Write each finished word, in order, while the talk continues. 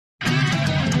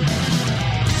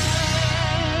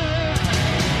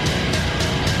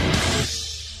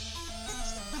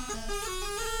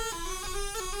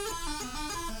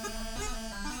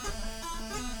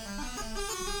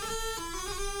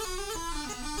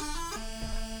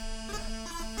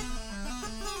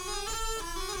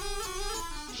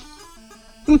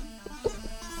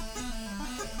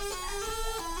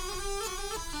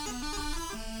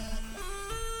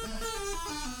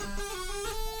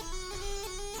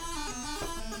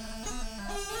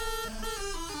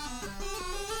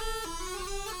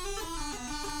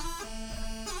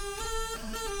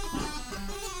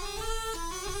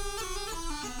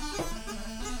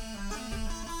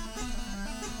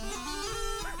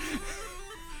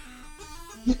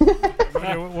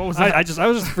What was that? I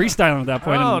was just freestyling at that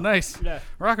point. Oh, and nice. Yeah.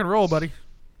 Rock and roll, buddy.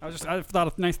 I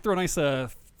thought a nice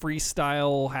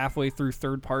freestyle halfway through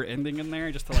third part ending in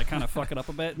there just to like kind of fuck it up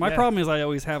a bit. My problem is I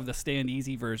always have the Stand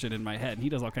Easy version in my head, and he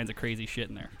does all kinds of crazy shit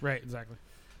in there. Right, exactly.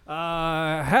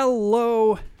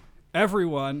 Hello,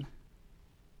 everyone.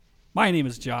 My name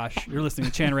is Josh. You're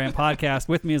listening to Chanaran Podcast.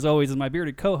 With me, as always, is my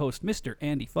bearded co-host, Mr.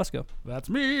 Andy Fusco. That's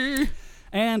me.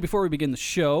 And before we begin the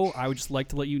show, I would just like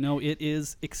to let you know it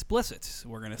is explicit.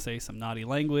 We're going to say some naughty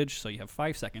language, so you have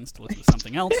 5 seconds to listen to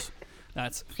something else.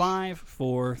 That's 5,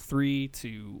 4, 3,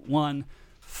 2, 1.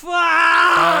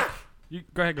 Fuck! You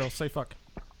go ahead, girl. Say fuck.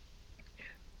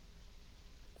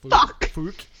 Fuck.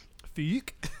 Fuck.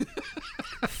 Feek.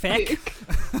 Feck.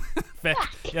 Feck.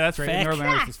 Yeah, that's right. Feck. In Northern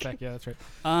Irish is feck. Yeah, that's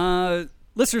right.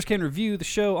 Listeners can review the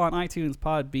show on iTunes,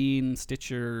 Podbean,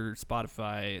 Stitcher,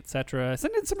 Spotify, etc.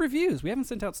 Send in some reviews. We haven't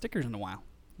sent out stickers in a while.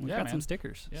 We've got some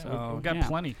stickers. Yeah, so, we've got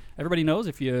plenty. Everybody knows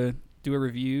if you do a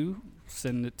review,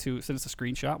 send us a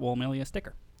screenshot. We'll mail you a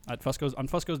sticker at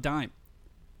Fusco's dime.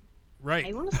 Right.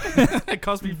 I want to It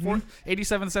cost me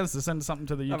 87 cents to send something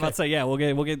to the UK. I'm about to say, yeah, we'll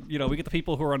get we get the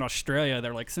people who are in Australia.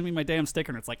 They're like, send me my damn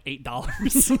sticker, and it's like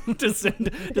 $8 to send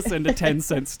a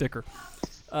 10-cent sticker.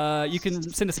 You can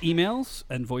send us emails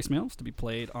and voicemails to be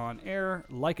played on air.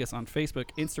 Like us on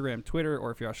Facebook, Instagram, Twitter, or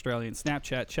if you're Australian,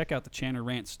 Snapchat. Check out the Channer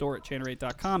Rant store at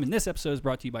channerrant.com. And this episode is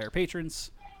brought to you by our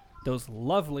patrons. Those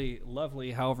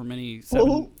lovely, however many,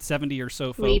 70 or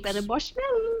so We folks better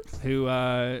marshmallows. who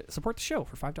support the show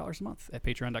for $5 a month at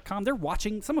patreon.com. They're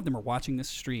watching. Some of them are watching this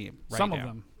stream right Some now. of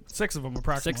them. 6 of them,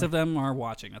 approximately. 6 of them are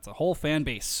watching. That's a whole fan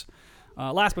base.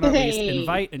 Last but not least,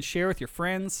 invite and share with your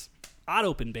friends. Odd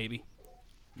open, baby.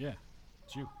 Yeah.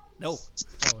 It's you. No.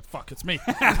 Oh, fuck. It's me.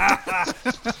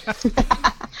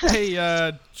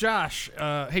 Hey, Josh.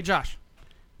 Hey, Josh.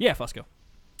 Yeah, Fusco.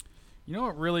 You know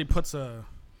what really puts a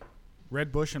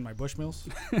red bush in my bushmills?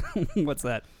 What's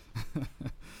that?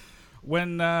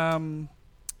 When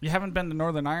you haven't been to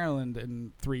Northern Ireland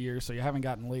in 3 years, so you haven't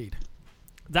gotten laid.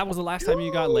 That was the last time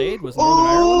you got laid? Was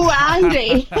Northern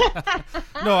Ireland? Oh,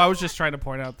 Andy. No, I was just trying to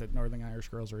point out that Northern Irish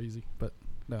girls are easy, but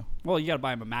no. Well, you got to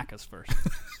buy them a Macca's first.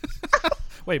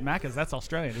 Wait, Macca's, that's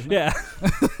Australian, isn't it? Yeah.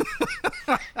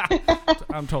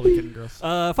 I'm totally kidding, girls.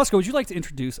 Fusco, would you like to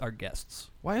introduce our guests?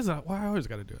 Why is that? Why I always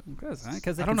got to do it? Because they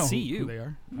I don't can know see who you. they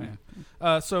are. Right.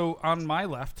 Yeah. So on my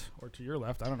left, or to your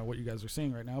left, I don't know what you guys are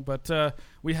seeing right now, but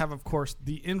we have, of course,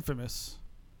 the infamous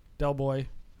Del Boy,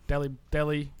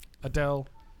 Deli, Adele.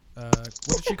 What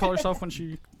did she call herself when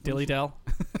she... Dilly Dell.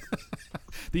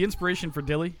 The inspiration for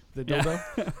Dilly, the dildo.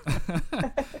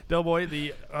 Del Boy,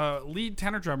 the lead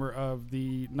tenor drummer of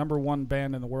the #1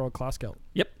 band in the world, Klaskelt.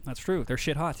 Yep, that's true. They're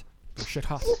shit hot. They're shit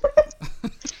hot.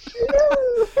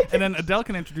 And then Adele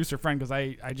can introduce her friend because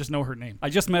I just know her name. I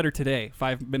just met her today,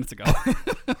 5 minutes ago.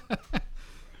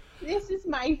 This is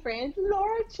my friend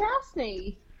Laura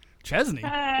Chesney. Chesney?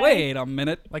 Wait a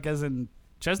minute. Like as in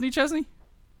Chesney?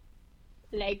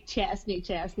 Like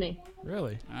Chesney.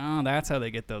 Really? Oh, that's how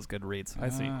they get those good reads. I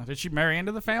see. Did she marry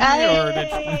into the family, or did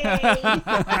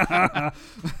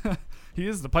she... He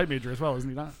is the pipe major as well, isn't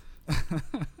he not?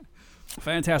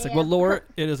 Fantastic. Yeah. Well, Laura,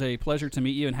 it is a pleasure to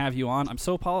meet you and have you on. I'm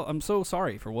so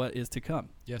sorry for what is to come.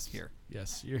 Yes. Here.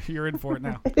 Yes, you're in for it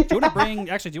now. Do you want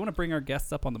to bring our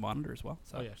guests up on the monitor as well?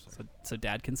 So, Oh, yeah, sure. so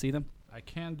Dad can see them? I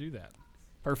can do that.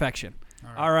 Perfection.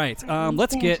 All All right.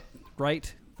 Let's get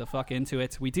right the fuck into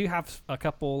it. We do have a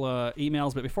couple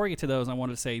emails, but before we get to those, I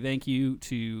wanted to say thank you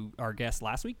to our guest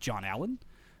last week, John Allen,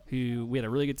 who we had a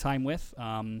really good time with.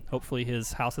 Hopefully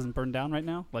his house isn't burned down right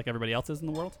now like everybody else's in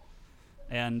the world.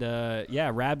 And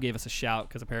Rab gave us a shout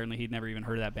because apparently he'd never even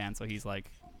heard of that band, so he's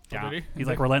like did he? he's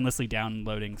like relentlessly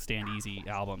downloading Stand Easy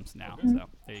albums now. So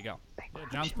there you go. Yeah,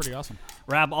 John's pretty awesome.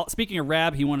 Rab, speaking of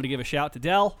Rab, he wanted to give a shout to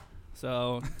Dell.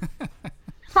 So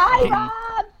Hi, Bob.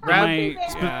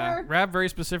 Rab, Rab very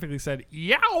specifically said,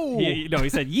 "Yow!" he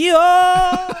said, "Yo!"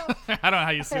 I don't know how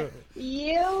you say it.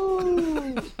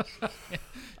 You. That's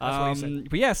what he said.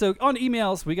 But yeah, so on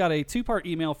emails, we got a 2-part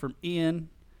email from Ian.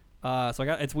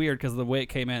 It's weird because of the way it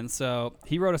came in. So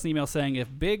he wrote us an email saying if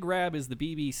Big Rab is the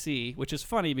BBC, which is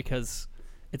funny because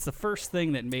it's the first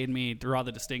thing that made me draw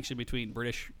the distinction between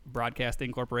British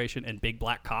Broadcasting Corporation and Big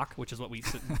Black Cock, which is what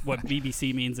what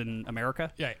BBC means in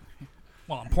America. Yeah.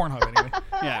 Well, on Pornhub anyway.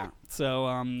 Yeah.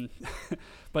 So,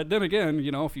 but then again,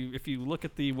 if you look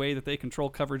at the way that they control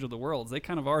coverage of the world, they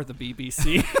kind of are the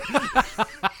BBC.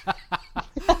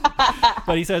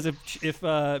 But he says if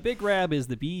Big Rab is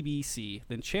the BBC,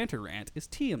 then Chanter Rant is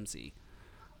TMZ.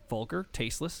 Vulgar,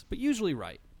 tasteless, but usually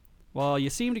right. While you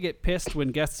seem to get pissed when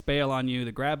guests bail on you,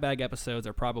 the grab bag episodes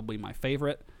are probably my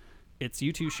favorite. It's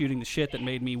you two shooting the shit that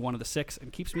made me one of the 6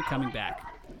 and keeps me coming back.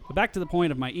 But back to the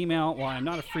point of my email, while I'm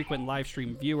not a frequent live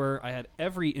stream viewer, I had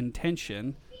every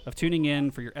intention of tuning in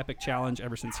for your epic challenge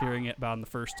ever since hearing it about in the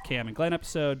first Cam and Glenn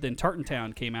episode. Then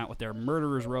Tartantown came out with their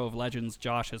Murderer's Row of Legends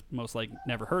Josh has most likely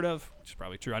never heard of, which is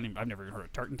probably true. I've never even heard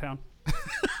of Tartantown.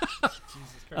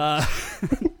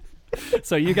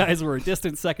 So you guys were a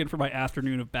distant second for my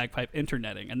afternoon of bagpipe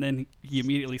interneting. And then he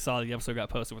immediately saw the episode got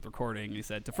posted with recording. And he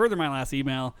said, to further my last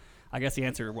email, I guess the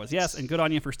answer was yes, and good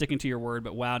on you for sticking to your word,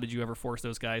 but wow, did you ever force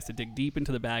those guys to dig deep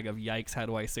into the bag of yikes, how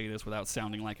do I say this without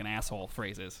sounding like an asshole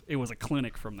phrases. It was a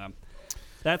clinic from them.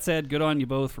 That said, good on you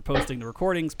both for posting the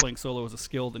recordings. Playing solo is a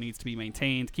skill that needs to be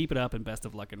maintained. Keep it up, and best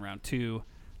of luck in round 2.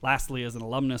 Lastly, as an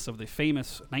alumnus of the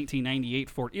famous 1998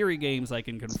 Fort Erie games, I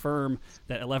can confirm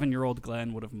that 11-year-old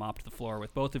Glenn would have mopped the floor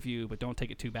with both of you, but don't take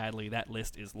it too badly. That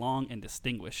list is long and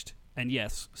distinguished. And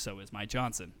yes, so is my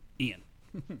Johnson. Ian.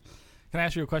 Can I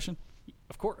ask you a question?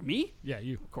 Of course. Me? Yeah,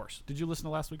 you. Of course. Did you listen to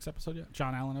last week's episode yet?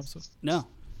 John Allen episode? No.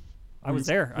 I was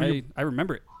there. I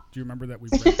remember it. Do you remember that we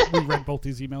read both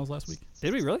these emails last week?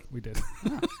 Did we really? We did.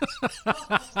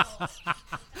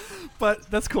 But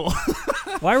that's cool.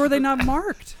 Why were they not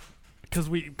marked? Because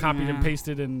we copied and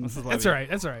pasted, and This is why that's we- all right.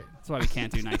 That's all right. That's why we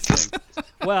can't do nice things.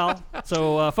 Well,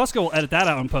 so Fusco will edit that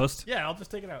out in post, Yeah, I'll just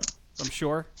take it out. I'm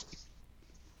sure.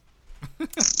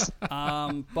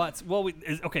 But, well,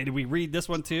 okay, did we read this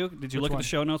one too? Did you Which look at one? the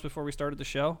show notes before we started the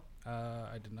show?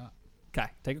 I did not. Okay,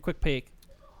 take a quick peek.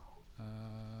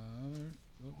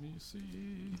 Let me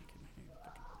see.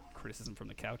 Criticism from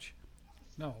the couch.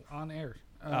 No, on air.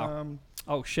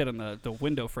 Oh, shit, and the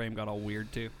window frame got all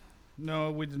weird too.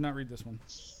 No, we did not read this one.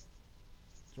 Do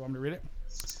you want me to read it?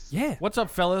 Yeah. What's up,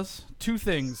 fellas? 2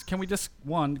 things. Can we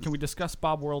discuss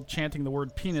Bob World chanting the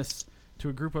word penis to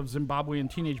a group of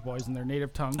Zimbabwean teenage boys in their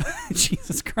native tongue?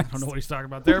 Jesus Christ. I don't know what he's talking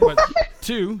about there, but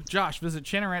 2, Josh, visit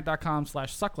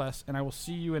chanarant.com/suckless, and I will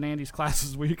see you in Andy's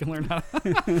classes where you can learn how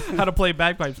to play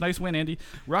bagpipes. Nice win, Andy.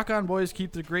 Rock on, boys.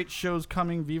 Keep the great shows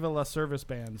coming. Viva la service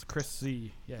bands. Chris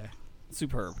Z. Yeah,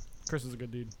 Superb. Chris is a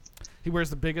good dude. He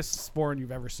wears the biggest sporran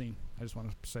you've ever seen. I just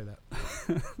want to say that.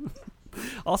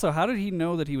 Also, how did he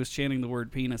know that he was chanting the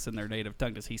word penis in their native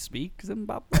tongue? Does he speak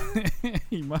Zimbabwe?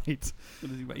 He might.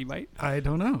 He might. I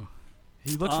don't know.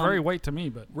 He looks very white to me,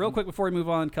 but Real quick before we move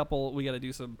on, we got to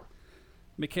do some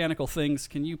mechanical things.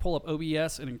 Can you pull up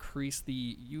OBS and increase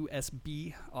the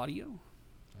USB audio?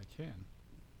 I can.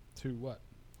 To what?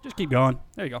 Just keep going.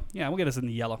 There you go. Yeah, we'll get us in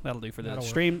the yellow. That'll do for the That'll work.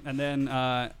 stream. And then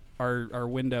our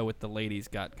window with the ladies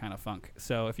got kind of funk.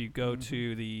 So if you go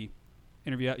to the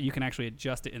interview, you can actually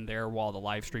adjust it in there while the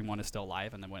live stream one is still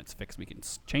live, and then when it's fixed, we can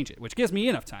change it, which gives me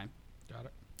enough time Got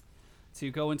it.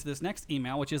 to go into this next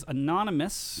email, which is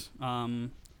anonymous. And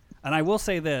I will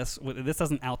say this: this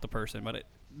doesn't out the person, but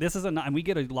this is and we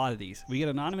get a lot of these. We get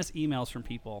anonymous emails from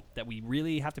people that we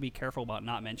really have to be careful about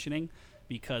not mentioning,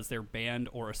 because their band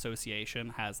or association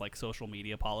has like social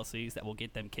media policies that will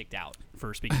get them kicked out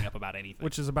for speaking up about anything.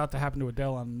 Which is about to happen to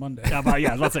Adele on Monday. Yeah, I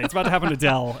was about to say it's about to happen to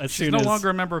Dell as She's soon no as longer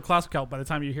a member of Classical by the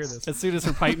time you hear this. as soon as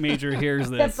her pipe major hears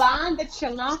The this. bond that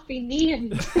shall not be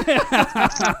named.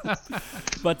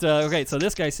 But okay, so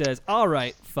this guy says, "All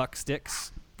right, fuck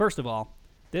sticks. First of all,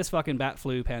 this fucking bat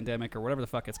flu pandemic or whatever the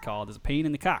fuck it's called is a pain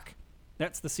in the cock.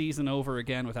 That's the season over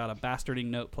again without a bastarding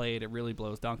note played. It really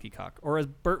blows donkey cock. Or as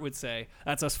Bert would say,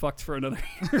 that's us fucked for another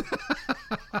year."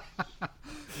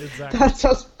 Exactly. That's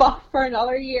us fucked for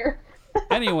another year.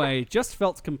 Anyway, just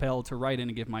felt compelled to write in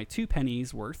and give my 2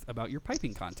 pennies worth about your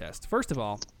piping contest. First of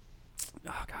all,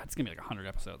 oh god, it's gonna be like 100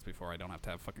 episodes before I don't have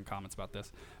to have fucking comments about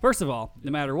this. First of all,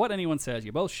 no matter what anyone says,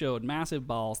 you both showed massive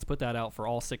balls to put that out for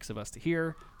all 6 of us to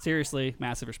hear. Seriously,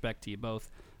 massive respect to you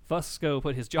both. Fusco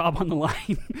put his job on the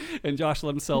line, and Josh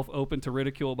let himself open to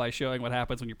ridicule by showing what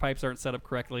happens when your pipes aren't set up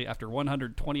correctly after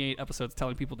 128 episodes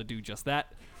telling people to do just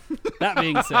that. That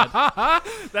being said,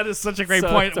 That is such a great so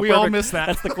point. it's a We all perfect- missed that.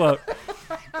 That's the quote.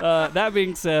 That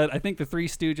being said, I think the Three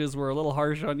Stooges were a little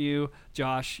harsh on you.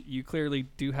 Josh, you clearly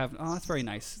do have... Oh, that's very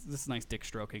nice. This is a nice dick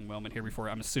stroking moment here before...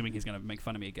 I'm assuming he's going to make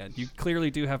fun of me again. You clearly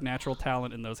do have natural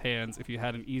talent in those hands. If you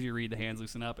had an easy read, the hands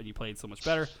loosen up, and you played so much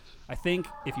better. I think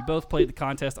if you both played the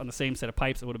contest on the same set of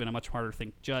pipes, it would have been a much harder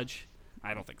thing to judge.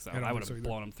 I don't think so. I don't I would think so have either.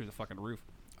 blown him through the fucking roof.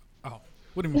 Oh,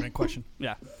 wouldn't even make a question.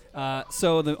 Yeah.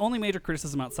 So the only major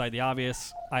criticism outside the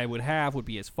obvious I would have would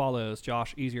be as follows.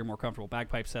 Josh, easier, more comfortable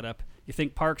bagpipe setup. You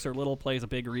think Parks or Little plays a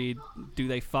big reed? Do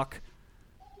they fuck?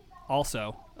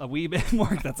 Also, a wee bit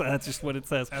more. That's just what it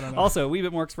says. I don't know. Also, a wee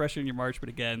bit more expression in your march, but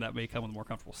again, that may come with a more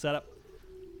comfortable setup.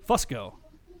 Fusco.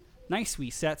 Nice wee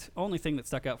set. Only thing that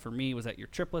stuck out for me was that your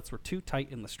triplets were too tight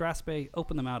in the Straspe.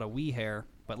 Open them out a wee hair.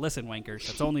 But listen, wankers,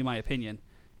 that's only my opinion.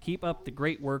 Keep up the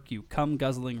great work, you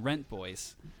cum-guzzling rent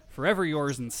boys. Forever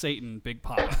yours and Satan, Big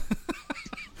Papa.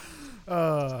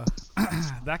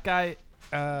 That guy.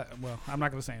 Well, I'm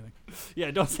not going to say anything.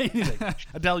 Yeah, don't say anything.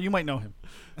 Adele, you might know him.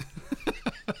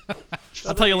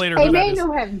 I'll tell you later I who that may is.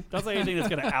 know him. Don't say anything that's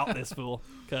going to out this fool,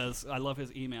 because I love his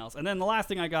emails. And then the last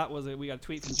thing I got was we got a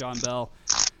tweet from John Bell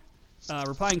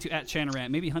replying to @Chanarant.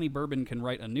 Maybe Honey Bourbon can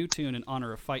write a new tune in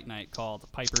honor of Fight Night called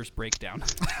Piper's Breakdown.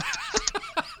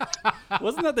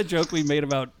 Wasn't that the joke we made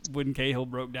about when Cahill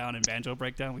broke down and Banjo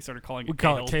Breakdown? We started calling it We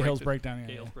call it Cahill's Breakdown. Yeah,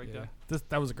 Cahill's Breakdown.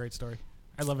 That was a great story.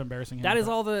 I love embarrassing him. That's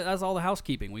all the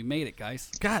housekeeping. We made it, guys.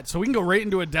 God, so we can go right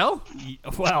into Adele?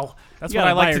 Well, That's you what gotta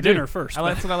I like buy to her do. dinner first.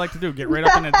 That's what I like to do. Get right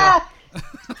up in Adele.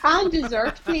 And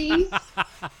dessert, please.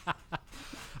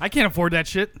 I can't afford that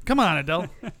shit. Come on, Adele.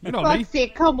 You know me. Fuck's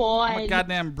sake, come on. I'm a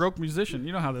goddamn broke musician.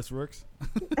 You know how this works.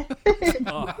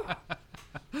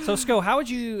 So, Sco, how would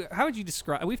you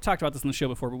describe? We've talked about this on the show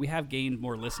before, but we have gained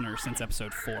more listeners since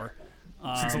episode 4.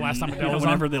 Since the last time Adele was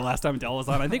whenever on? the last time Adele was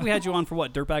on. I think we had you on for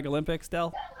what, Dirtbag Olympics,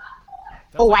 Del?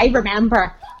 Oh, I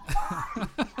remember.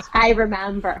 I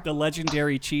remember. The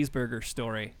legendary cheeseburger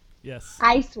story. Yes.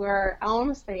 I swear,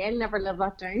 honestly, I'll never live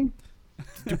that down.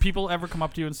 Do people ever come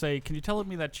up to you and say, "Can you tell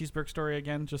me that cheeseburger story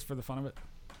again, just for the fun of it"?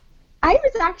 I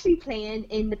was actually playing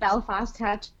in the Belfast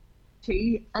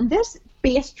Tattoo, and this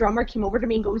bass drummer came over to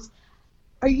me and goes,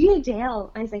 "Are you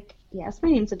Adele?" And I was like, "Yes, my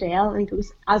name's Adele." And he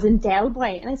goes, "As in Del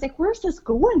Boy." And I was like, "Where's this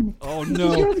going?" Oh,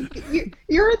 no.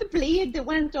 You're the blade that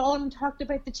went on and talked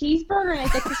about the cheeseburger. And I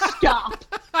was like, "Stop.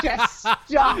 Just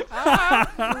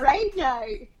stop. Right now."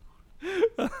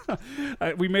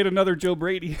 We made another Joe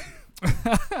Brady.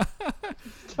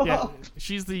 Stop. Yeah,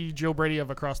 she's the Joe Brady of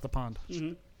across the pond,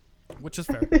 which is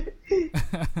fair.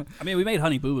 I mean, we made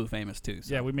Honey Boo Boo famous, too.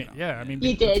 So, Yeah, we made. you know, Yeah, I mean,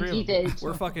 You the did, three of you them. did.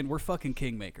 We're fucking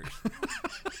kingmakers.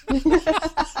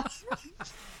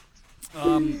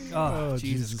 Oh,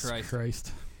 Jesus Christ.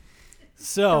 Come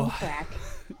So, back.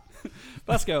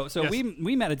 let's go. So Yes.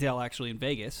 we met Adele actually in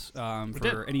Vegas. For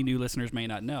did. any new listeners may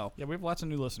not know. Yeah, we have lots of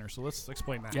new listeners, so let's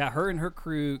explain that. Yeah, her and her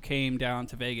crew came down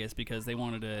to Vegas because they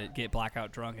wanted to get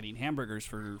blackout drunk and eat hamburgers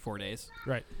for 4 days,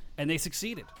 Right. and they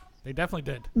succeeded. They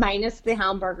definitely did. Minus the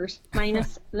hamburgers.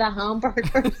 Minus the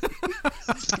hamburgers.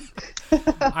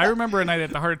 I remember a night at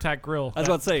the Heart Attack Grill. I was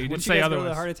about to say, would did say you guys go to the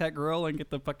otherwise. Heart Attack Grill and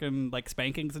get the fucking like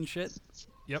spankings and shit?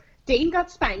 Yep. Dean got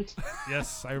spanked.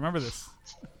 Yes, I remember this.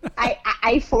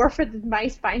 I forfeited my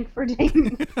spank for Dean.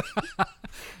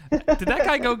 Did that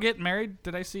guy go get married?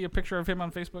 Did I see a picture of him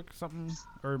on Facebook or something?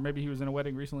 Or maybe he was in a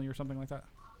wedding recently or something like that?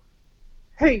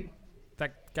 Who?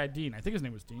 That guy Dean. I think his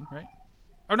name was Dean, right?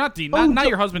 Or not Dean. Oh, Not Jo-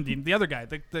 your husband, Dean. The other guy.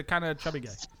 The kind of chubby guy.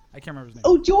 I can't remember his name.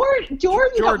 Oh, Jordan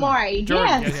got married.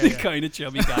 Jordan, Yes. yeah. Kind of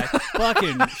chubby guy.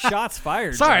 Fucking shots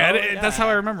fired. Sorry, Joe. that's how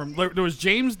I remember him. There was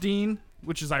James Dean,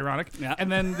 which is ironic, Yeah.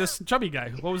 and then this chubby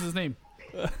guy. What was his name?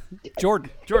 Jordan.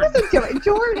 Jordan.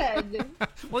 Jordan.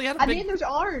 Well, he had a And big. then there's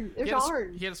Arn. There's he, had a,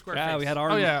 Arn. he had a square Yeah, face. we had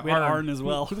Arn. Oh yeah, we had Arn as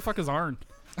well. Who the fuck is Arn?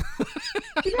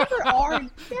 Remember Arn?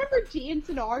 Remember James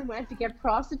and Arn went to get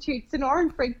prostitutes and Arn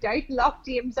freaked out and locked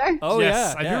James out? Oh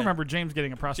yes, yeah, I yeah. do remember James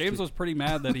getting a prostitute. James was pretty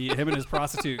mad that him and his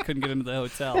prostitute couldn't get into the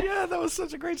hotel. Yeah, that was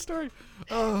such a great story.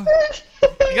 You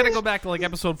gotta go back to like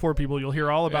episode 4, people. You'll hear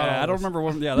all about. Yeah, all I don't this. remember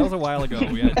when. Yeah, that was a while ago.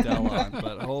 We had Dell on,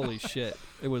 but holy shit,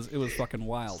 it was fucking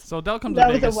wild. So Dell comes That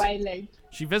to was Vegas. a while out.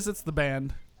 She visits the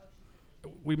band.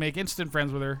 We make instant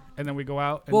friends with her, and then we go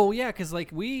out. And Well, yeah, because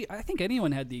like I think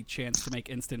anyone had the chance to make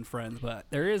instant friends, but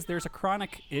there's a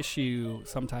chronic issue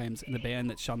sometimes in the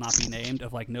band that shall not be named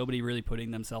of like nobody really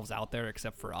putting themselves out there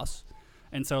except for us,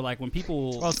 and so like when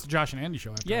people, well, it's the Josh and Andy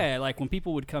show. After all. yeah, like when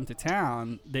people would come to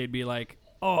town, they'd be like,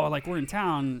 oh, like we're in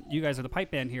town, you guys are the pipe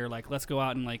band here, like let's go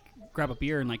out and like grab a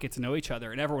beer and like get to know each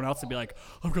other, and everyone else would be like,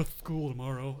 I've got school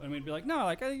tomorrow, and we'd be like, no,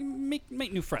 like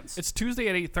make new friends. It's Tuesday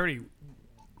at 8:30.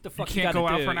 the fuck can't gotta go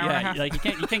out do? for an hour and a half? Like you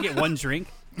can't get one drink.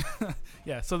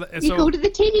 Yeah. So You go to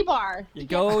the titty bar. You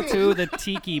go to the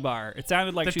tiki bar. It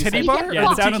sounded like The she titty said, bar? Yeah,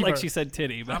 Oh, it sounded tiki like bar. she said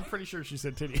titty. But I'm pretty sure she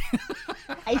said titty.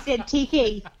 I said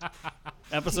tiki.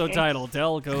 episode title: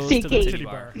 Dell goes to the Tiki. titty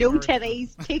bar. No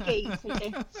titties. Tiki.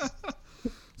 Tiki.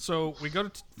 So we go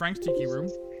to Frank's Tiki room.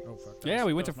 Oh fuck. Yeah,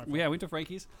 we went to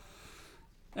Frankie's,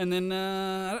 and then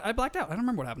I blacked out. I don't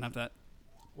remember what happened after that.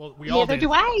 Well, we all Neither did.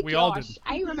 do I, We all Josh. did.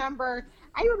 I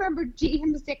remember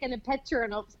James taking a picture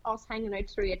and us hanging out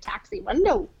through a taxi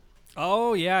window.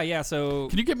 Oh yeah. So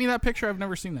Can you get me that picture? I've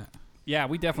never seen that. yeah,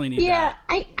 we definitely need Yeah,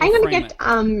 that. I'm We'll gonna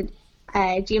frame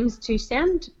get James to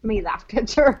send me that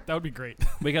picture. That would be great.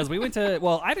 Because we went to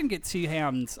I didn't get two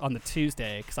hams on the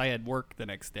Tuesday because I had work the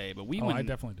next day, but we Oh, went. I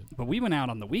definitely did. But we went out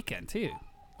on the weekend too.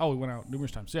 Oh, we went out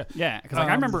numerous times. Yeah. Yeah, because like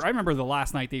I remember the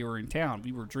last night they were in town,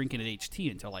 we were drinking at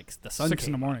HT until like the sun 6 in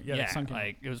came the morning. up. Yeah, the sun came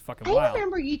like it was fucking I wild.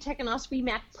 remember you taking us. We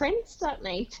met Prince that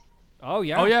night. Oh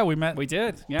yeah. Oh yeah, we met. We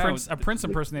did. Yeah. Prince, a Prince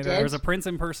impersonator. did. There was a Prince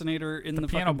impersonator in the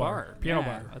piano fucking bar.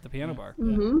 At the piano bar.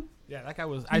 Mm-hmm. Yeah, that guy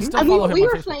was. I still And follow him we on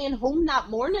were Facebook. flying home that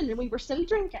morning, and we were still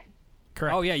drinking.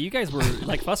 Correct. Oh yeah, you guys were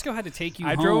like Fusco had to take you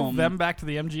I home. drove them back to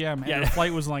the MGM, and Yeah. the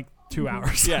flight was like 2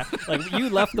 hours. Yeah, like you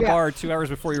left the Yeah. bar 2 hours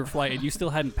before your flight, and you still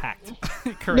hadn't packed.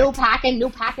 Correct. No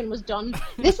packing was done.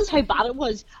 This is how bad it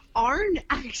was. Arn,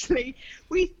 actually,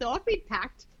 we thought we'd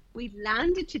packed. We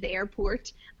landed to the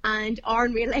airport, and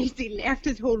Arn realised he left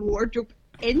his whole wardrobe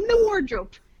in the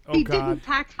wardrobe. Oh, He God. didn't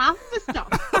pack half the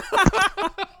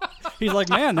stuff. He's like,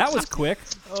 man, that was quick.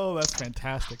 Oh, that's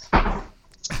fantastic.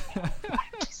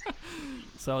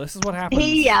 So this is what happens.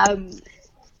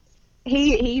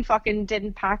 He fucking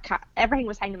didn't pack. Everything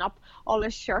was hanging up, all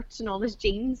his shirts and all his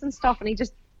jeans and stuff, and he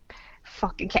just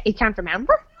he can't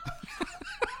remember.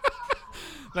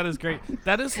 That is great.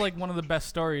 That is like one of the best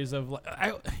stories of like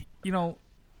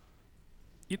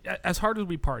as hard as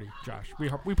we party, Josh,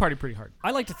 we party pretty hard.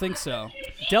 I like to think so.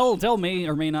 Del may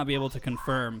or may not be able to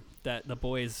confirm that the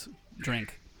boys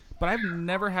drink. But I've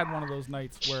never had one of those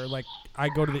nights where like I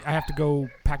have to go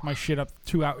pack my shit up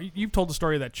 2 hours. You've told the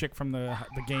story of that chick from the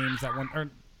games that one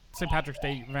or St. Patrick's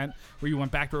Day event where you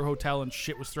went back to her hotel and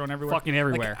shit was thrown everywhere. Fucking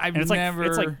everywhere. Like, I've and it's never like,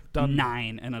 it's like done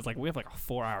 9, and I was like, we have like a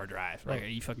 4-hour drive. Like, Right. are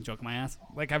you fucking joking my ass?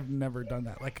 Like I've never done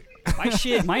that. Like My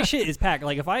shit is packed.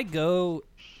 Like if I go,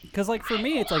 because like for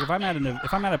me, it's like if I'm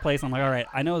at a place, I'm like, all right,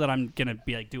 I know that I'm gonna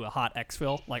be like do a hot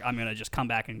exfil. Like I'm gonna just come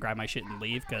back and grab my shit and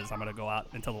leave because I'm gonna go out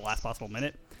until the last possible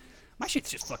minute. My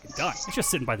shit's just fucking done. It's just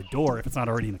sitting by the door if it's not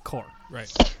already in the car.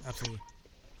 right, absolutely.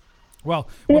 Well,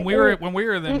 when we were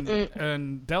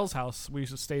in Dell's house, we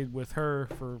just stayed with her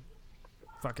for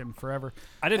fucking forever.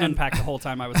 I didn't unpack the whole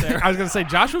time I was there. I was gonna say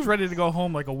Josh was ready to go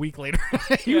home like a week later.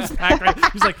 He was packed. Right?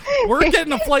 He's like, "We're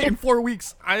getting a flight in 4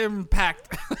 weeks. I am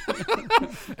packed."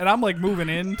 And I'm like moving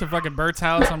in to fucking Bert's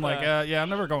house. I'm like, "Yeah, I'm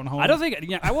never going home." I don't think.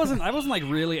 Yeah, I wasn't like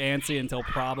really antsy until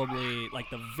probably like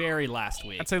the very last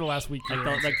week. I'd say the last week.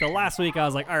 Like the last week, I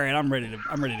was like, all right, I'm ready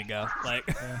to go.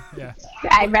 Like, yeah.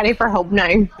 I'm ready for home now.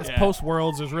 It's Yeah. post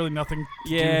Worlds. There's really nothing. To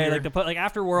do yeah, here. like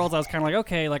after Worlds, I was kind of like,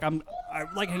 okay, like I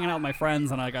like hanging out with my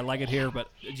friends and like I like it here, but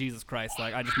Jesus Christ,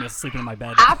 like I just miss sleeping in my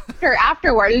bed.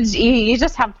 Afterwards, you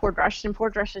just have Port Rush, and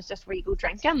Port Rush is just where you go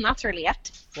drinking, and that's really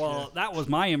it. Well, that was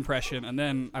my impression, and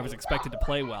then I was expected to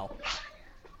play well.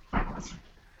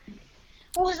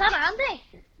 Oh, is that Andy?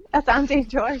 That's Andy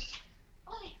George.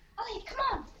 Ollie, come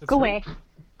on. That's Go right.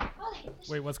 away. Ollie.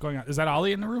 Wait, what's going on? Is that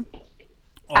Ollie in the room?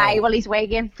 Aye, well, he's way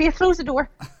again. Faith, close the door.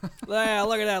 Yeah,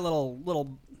 look at that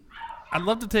little. I'd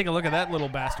love to take a look at that little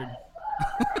bastard.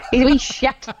 He's a wee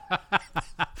shit.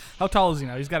 How tall is he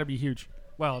now? He's got to be huge.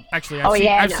 Well, actually, Oh,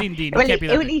 yeah, I've no. seen Dean. He Well, can't be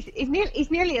that big. he's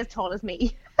nearly as tall as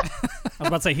me. I was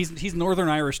about to say he's Northern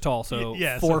Irish tall, so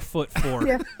Yeah,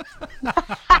 4'4".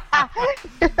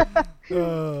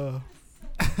 Yeah.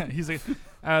 He's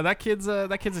that kid's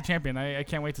a champion. I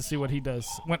can't wait to see what he does.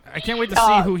 I can't wait to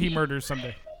see who he murders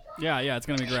someday. Yeah, it's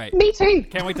gonna be great. Me too.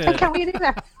 Can't wait I to can't wait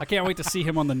either. I can't wait to see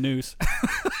him on the news.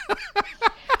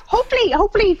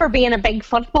 Hopefully for being a big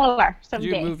footballer Did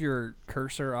you someday. move your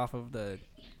cursor off of the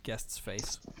guest's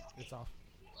face? It's off.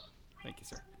 Thank you,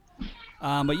 sir.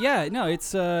 But yeah, no, it's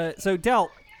so Del,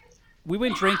 we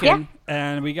went drinking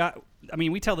and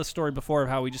we tell this story before of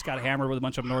how we just got hammered with a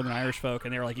bunch of Northern Irish folk,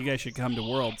 and they were like, "You guys should come to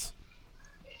Worlds."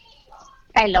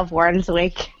 I love World's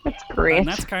Week. It's great. And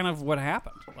that's kind of what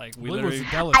happened. Like we It was literally.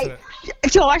 Della said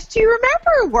it. Josh, do you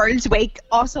remember World's Week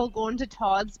also going to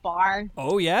Todd's bar?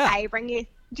 Oh yeah, I bring you.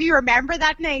 Do you remember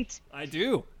that night? I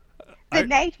do. The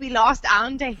night we lost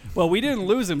Andy. Well, we didn't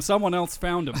lose him. Someone else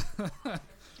found him.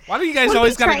 Why do you guys Well,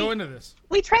 always we got to tried- go into this?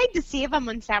 We tried to save him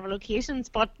on several occasions,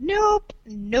 but nope.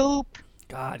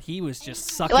 God, he was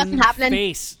just wasn't sucking happening.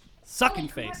 face. Sucking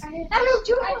face. Hello,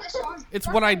 do you have this song? It's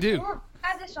what I do. I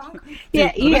have this song. Yeah,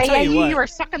 let me tell you what. you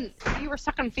were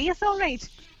sucking face all night.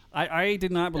 I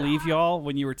did not believe y'all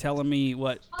when you were telling me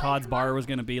what Todd's bar was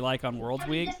going to be like on Worlds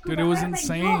Week. Dude, it was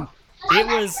insane. It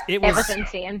was It was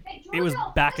insane. it was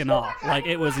backing off. Like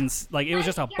it was it was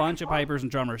just a bunch of pipers and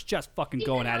drummers just fucking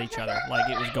going at each other. Like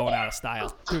it was going out of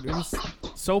style. Dude, it was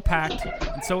so packed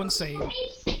and so insane.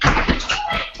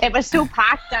 It was so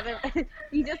packed that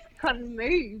you just couldn't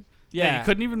move. Yeah, You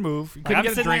couldn't even move. You Like, couldn't I'm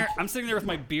get a sitting drink. there. I'm sitting there with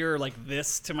my beer like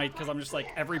this to my because I'm just like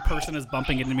every person is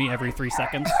bumping into me every 3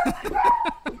 seconds.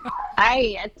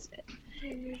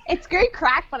 It It's good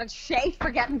crack, but it's shite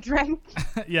for getting drunk.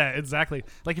 Yeah, exactly.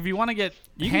 Like if you want to get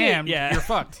You can get- hammed, yeah. you're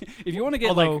fucked. If you want to get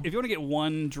Although- if you want to get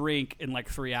one drink in like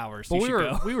 3 hours, But you we should were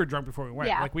go. we were drunk before we went.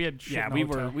 Yeah. Like we had shit Yeah, in the we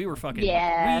were hotel. we were fucking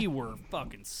Yeah. we were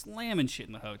fucking slamming shit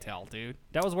in the hotel, dude.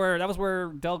 That was where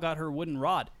Dell got her wooden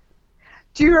rod.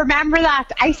 Do you remember that?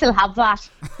 I still have that.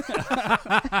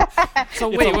 So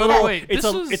It's wait, a little- wait. It's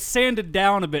This was, it's sanded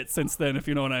down a bit since then, if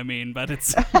you know what I mean. But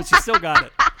but she still got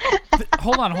it.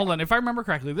 hold on. If I remember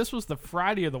correctly, this was the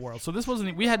Friday of the World. So this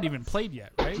wasn't. We hadn't even played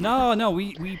yet, right? No,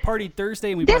 we partied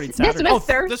Thursday and we This- partied this Saturday. was-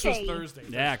 Oh, this was Thursday. Thursday.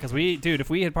 Yeah, because if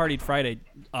we had partied Friday,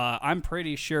 I'm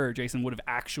pretty sure Jason would have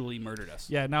actually murdered us.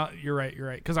 Yeah. Now you're right. You're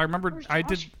right. Because I remember Where's I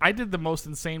Josh? did the most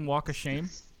insane walk of shame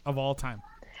of all time.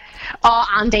 Oh,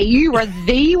 Andy, you were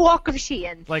the walk of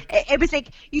shame. Like- it was like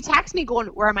you text me going,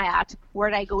 "Where am I at? Where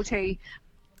did I go to?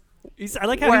 I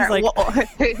like how Where? he's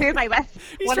like. Who am I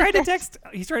with?" He's What trying is to this? text.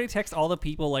 He's trying to text all the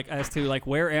people like as to like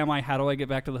where am I? How do I get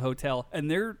back to the hotel? And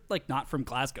they're like not from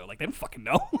Glasgow. Like they don't fucking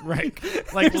know. Right.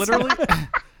 Like literally.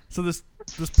 So this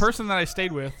person that I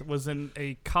stayed with was in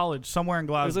a college somewhere in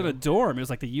It was Glasgow. in a dorm. It was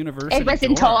like the university. It was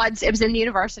in dorm. Todd's. It was in the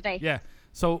university. Yeah.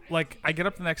 So like I get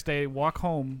up the next day, walk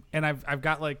home, and I've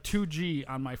got like 2G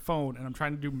on my phone, and I'm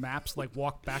trying to do maps, like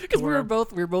walk back to Because where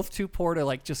we were both too poor to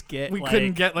like just get. we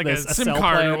couldn't get like a SIM cell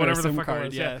card plan or a whatever the SIM fuck card, it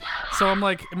was. Yeah. So I'm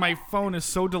like, my phone is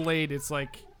so delayed, it's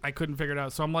like I couldn't figure it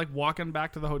out. So I'm like walking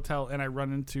back to the hotel, and I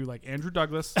run into like Andrew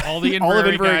Douglas, all the All of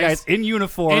Inverary Inverary guys in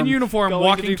uniform.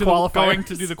 walking do to qualifiers. going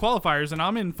to do the qualifiers, and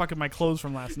I'm in fucking my clothes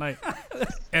from last night,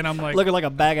 and I'm like, looking like a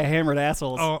bag of hammered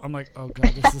assholes. oh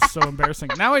god, this is so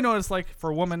embarrassing. Now I know what it's like for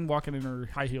a woman walking in her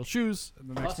high heel shoes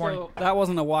the next morning. Also, that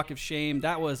wasn't a walk of shame.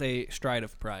 That was a stride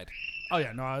of pride. Oh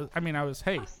yeah, no, I was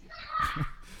hey,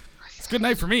 it's a good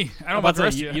night for me. I don't know I'm about the to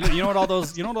rest say, of you. you know what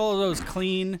all those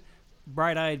clean,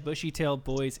 bright-eyed, bushy-tailed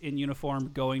boys in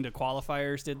uniform going to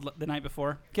qualifiers did the night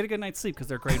before? Get a good night's sleep because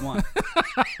they're grade 1.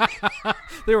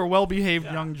 They were well-behaved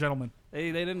young gentlemen,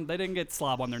 they didn't get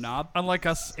slob on their knob. unlike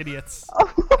us idiots.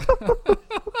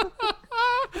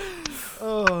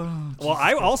 Oh, Well,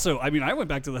 I went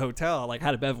back to the hotel, like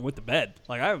had a bed and went to bed.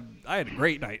 Like I had a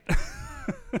great night.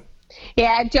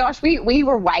 Yeah, Josh, we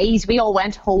were wise. We all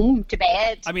went home to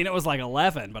bed. I mean, it was like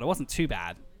 11, but it wasn't too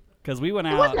bad because we went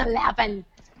It out. wasn't 11.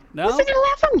 No, Was it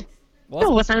 11? Was No,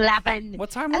 it it? wasn't 11.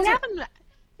 What time was it? 11. It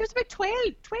was about 12.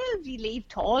 12 you leave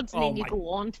Todd's and Oh then you my- go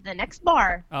on to the next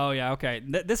bar. Oh yeah, okay.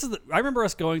 I remember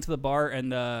us going to the bar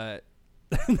and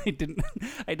they didn't.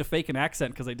 I had to fake an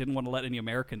accent because they didn't want to let any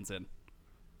Americans in.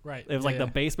 right. It was like the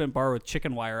basement bar with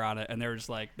chicken wire on it, and they're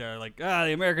like,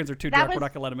 the Americans are too That drunk. was- We're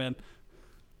not gonna let them in.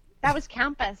 That was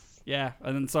campus. Yeah,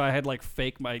 and then so I had like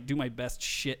do my best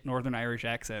shit Northern Irish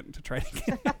accent to try to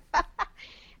get. I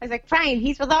was like, fine,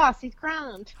 he's with us. He's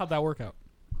grand. How'd that work out?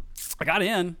 I got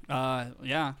in.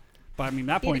 Yeah. But I mean,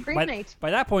 that You had a point, great by, night.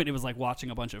 by that point, it was like watching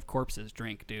a bunch of corpses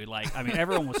drink, dude. Like, I mean,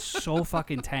 everyone was so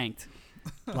fucking tanked.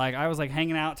 Like, I was like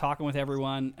hanging out, talking with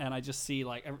everyone, and I just see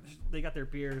like they got their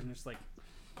beers and it's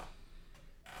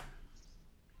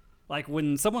like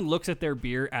when someone looks at their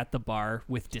beer at the bar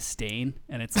with disdain,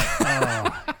 and it's like,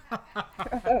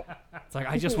 oh, it's like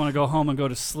I just want to go home and go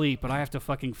to sleep, but I have to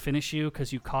fucking finish you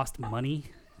because you cost money.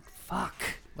 Fuck.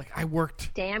 Like I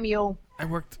worked Damn you.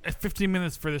 15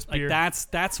 minutes for this Like beer.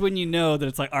 that's when you know that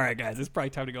it's like, all right, guys, it's probably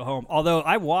time to go home. Although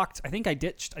I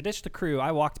ditched the crew.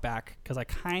 I walked back because I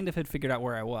kind of had figured out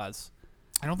where I was.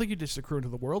 I don't think you ditched the crew into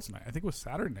the World's night. I think it was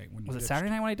Saturday night when you Was it ditched. Saturday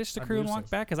night when I ditched the I crew and believe walked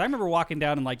so. back? Because I remember walking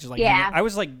down and like just like Yeah. I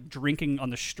was like drinking on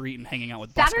the street and hanging out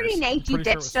with Saturday buskers. night you pretty sure it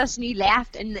ditched was- us and you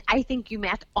left, and I think you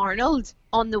met Arnold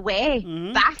on the way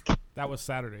Mm-hmm. back. That was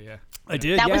Saturday, yeah. I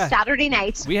did. That yeah. was Saturday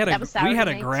night. We had That was Saturday a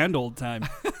night. grand old time.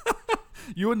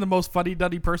 You and the most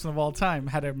fuddy-duddy person of all time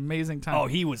had an amazing time. Oh,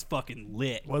 he was fucking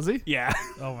lit. was he? Yeah.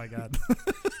 Oh my god.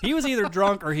 He was either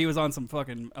drunk or he was on some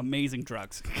fucking amazing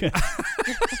drugs.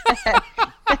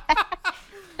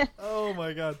 Oh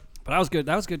my god. But that was good.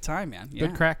 That was a good time, man. Yeah.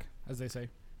 Good crack, as they say.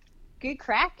 Good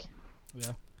crack.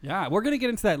 Yeah. Yeah, we're gonna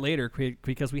get into that later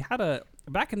because we had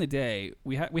back in the day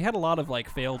we had a lot of like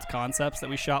failed concepts that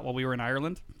we shot while we were in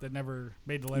Ireland. That never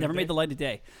made the light. Never of made day. the light of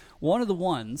day. One of the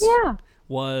ones Yeah.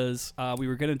 was we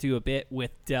were gonna do a bit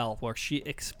with Dell where she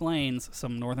explains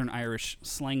some Northern Irish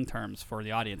slang terms for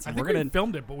the audience, I and think we're we gonna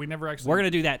filmed it, but we never actually. we're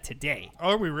gonna do that today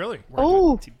Oh, are we really?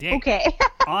 Oh, today. okay.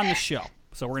 on the show.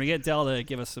 So we're gonna get Dell to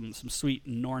give us some sweet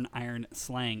Northern Iron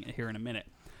slang here in a minute.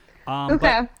 Okay.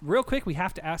 But real quick, we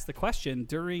have to ask the question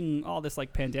during all this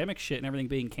like pandemic shit and everything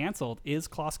being canceled: is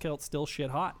Kloskelt still shit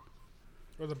hot?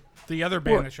 Or the other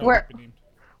band that showed We're- up. we named.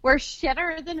 We're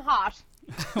shitter than hot.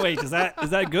 Wait, is that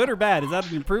good or bad? Is that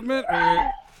an improvement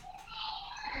or?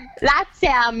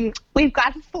 That's we've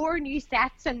got 4 new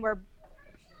sets and we're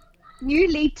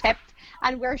newly tipped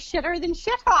and we're shitter than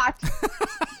shit hot.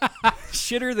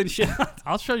 Shitter than shit hot.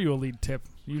 I'll show you a lead tip.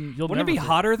 You'll Wouldn't it never be forget.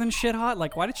 hotter than shit hot?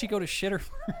 Like, why did she go to shitter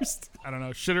first? I don't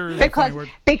know. Shitter is a funny word.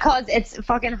 Because it's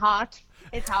fucking hot.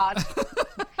 It's hot.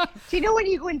 Do you know when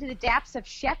you go into the depths of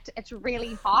shit, it's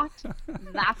really hot?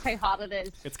 That's how hot it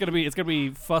is. It's gonna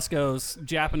be Fusco's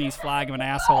Japanese flag of an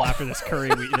asshole after this curry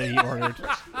that he ordered.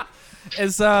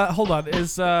 Hold on.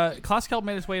 Is Class Kelp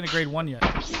made its way into grade 1 yet?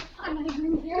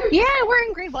 Yeah, we're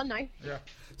in grade 1 now. Yeah.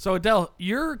 So Adele,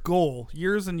 your goal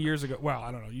years and years ago. Well,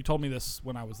 I don't know. You told me this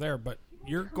when I was there, but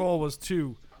your goal was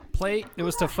to play. It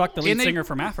was to fuck the lead In a- singer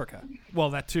from Africa.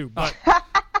 Well, that too, but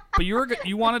but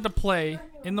you wanted to play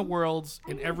in the worlds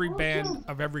in every band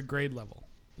of every grade level.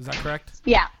 Is that correct?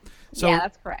 Yeah. So- yeah,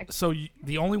 that's correct. So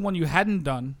the only one you hadn't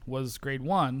done was grade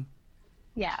 1,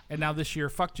 Yeah, and now this year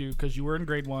fucked you because you were in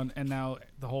grade 1, and now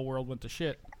the whole world went to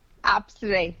shit.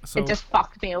 absolutely. So- it just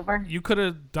fucked me over. You could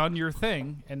have done your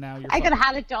thing, and now you're. I could fucked.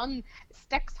 have had it done,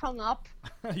 sticks hung up.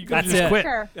 You could have That's just it. quit.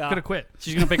 Sure. Yeah. Could have quit.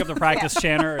 She's gonna pick up the practice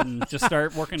chanter and just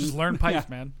start working. Just learn pipes,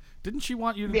 Yeah. man. Didn't she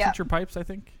want you to Yeah. teach her pipes? I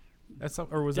think. That's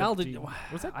or was Dal that? did-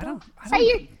 Was that? I don't. Are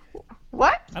you?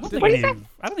 What? I don't think What any. do you say?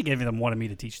 I don't think any of them wanted me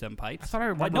to teach them pipes. I thought I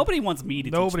remember- Like, nobody wants me to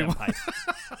Nobody teach them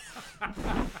wa-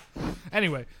 pipes.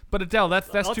 Anyway, but Adele, that's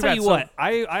I'll too tell bad. you So- what.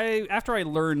 I after I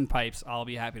learn pipes, I'll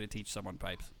be happy to teach someone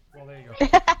pipes. Well, there you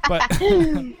go.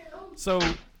 But so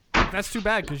that's too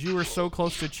bad because you were so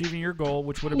close to achieving your goal,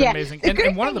 which would have been amazing. The And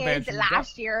great one of the thing bands is you that got-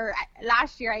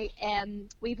 last year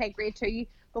we played grade 2,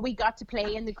 but we got to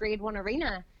play in the grade 1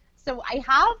 arena. So I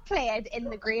have played in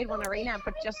the grade 1 arena,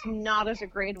 but just not as a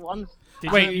grade 1.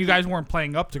 Wait, you guys weren't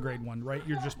playing up to grade 1, right?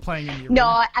 You're just playing in your.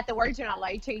 No, at the Worlds you're not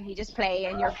allowed to. You just play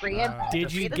in your grade.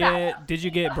 Did you Grade of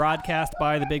that. get broadcast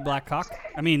by the Big Black Cock?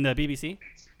 I mean the BBC.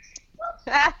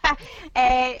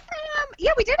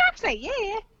 Yeah, we did actually.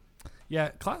 Yeah. Yeah,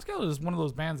 Glasgow is one of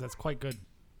those bands that's quite good,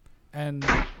 and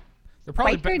they're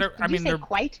probably. Quite good. I Did mean, you say they're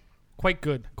quite? quite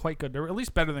good, quite good. They're at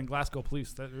least better than Glasgow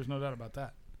Police. There's no doubt about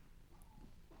that.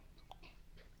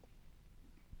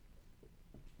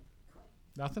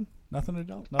 Nothing,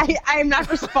 Adele. Nothing. I'm not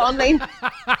responding.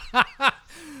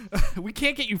 We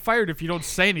can't get you fired if you don't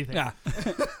say anything. Yeah.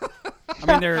 I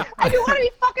mean they're. I don't want to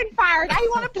be fucking fired. I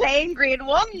want to play in grade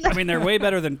 1. I mean they're way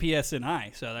better than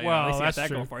PSNI. So they, Well, at least you got that's that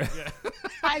true. going for you.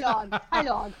 Hold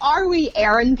on. Are we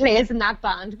Aaron plays in that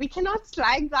band? We cannot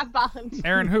slag that band.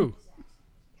 Aaron, who?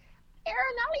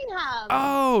 Aaron Allingham.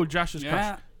 Oh, Josh's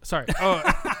Yeah. crush. Sorry.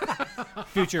 Oh,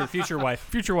 Future wife.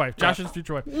 future wife. Josh's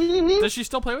future wife. Mm-hmm. Does she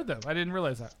still play with them? I didn't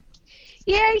realize that.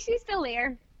 Yeah, she's still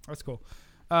there. That's cool.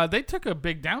 They took a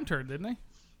big downturn, didn't they?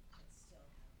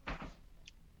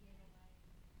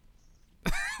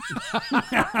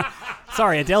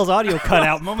 Sorry, Adele's audio cut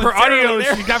out Her momentarily. audio,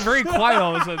 there. she got very quiet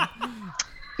all of a sudden.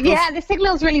 Yeah, the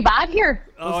signal's really bad here.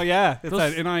 Oh yeah, it's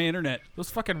those- that NI internet. Those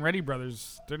fucking Reddy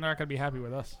brothers, they're not going to be happy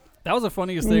with us. That was the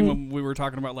funniest thing when we were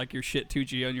talking about like your shit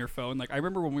 2G on your phone. Like I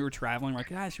remember when we were traveling, we're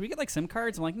like, should we get like SIM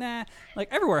cards? I'm like, nah. Like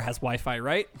everywhere has Wi-Fi,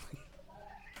 right?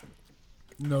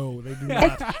 No, they do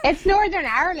not. It's Northern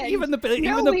Ireland.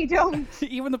 We don't.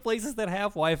 Even the places that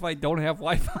have Wi-Fi don't have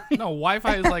Wi-Fi. No,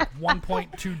 Wi-Fi is like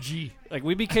 1.2G. Like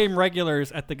we became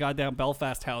regulars at the goddamn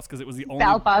Belfast house because it was the only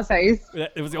Belfast House.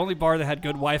 it was the only bar that had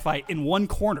good Wi-Fi in one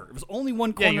corner. It was only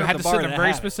one corner. you of had the to bar sit in a that very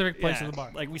had it. specific place Yeah. of the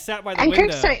bar. Like we sat by the And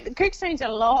window. Cookstown's a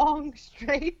long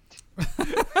street.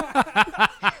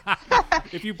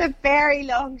 If you, It's a very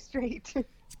long street.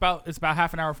 It's about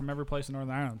half an hour from every place in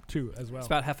Northern Ireland too, as well. it's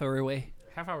about half hour away.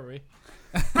 half hour away.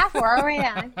 Half hour away,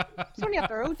 yeah. It's only up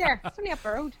the road there. It's only up the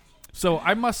road. So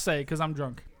I must say, because I'm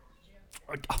drunk.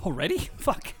 Already?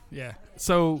 Fuck. Yeah.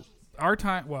 So our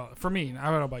time, well, for me, I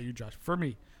don't know about you, Josh. For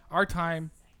me, our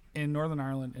time in Northern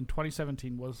Ireland in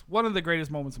 2017 was one of the greatest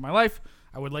moments of my life.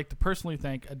 I would like to personally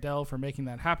thank Adele for making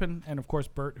that happen, and of course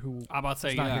Bert, who I'm about to say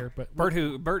is not yeah. here, but Bert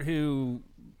who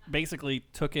basically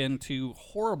took in two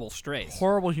horrible strays.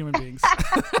 horrible human beings.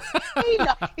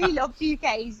 He loved you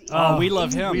guys. Oh, we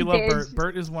love him. We love did. Bert.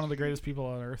 Bert is one of the greatest people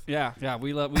on earth. Yeah,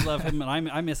 we love him, and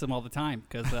I miss him all the time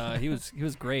because he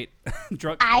was great.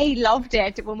 Drunk. I loved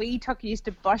it when we took you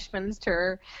to Bushman's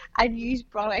tour and you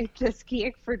brought out this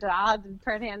cake for Dad and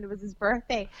pretend it was his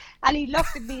birthday. And he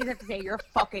looked at me as if to say, "You're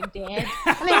fucking dead."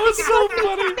 That was so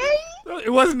funny. It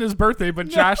wasn't his birthday, but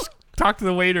Josh talked to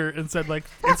the waiter and said, like,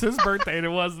 it's his birthday, and it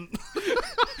wasn't.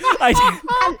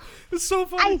 I, It's so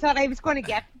funny. I thought I was going to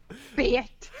get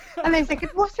bait. And I was like,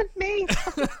 it wasn't me. It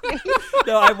wasn't me.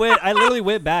 no, I literally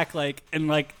went back I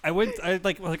was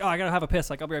like, oh, I gotta have a piss.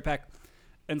 Like, I'll be right back.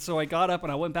 And so I got up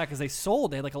and I went back because they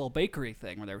had like a little bakery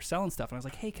thing where they were selling stuff. And I was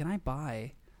like, hey, can I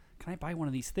buy can I buy one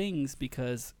of these things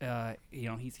because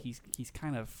he's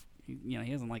kind of he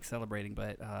doesn't like celebrating,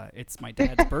 but it's my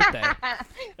dad's birthday.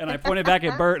 And I pointed back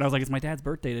at Bert and I was like, it's my dad's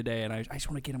birthday today, and I just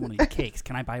want to get him one of these cakes.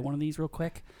 Can I buy one of these real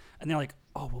quick? And they're like,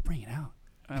 oh, we'll bring it out.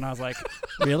 And I was like,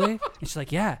 really? And she's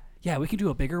like, yeah, we can do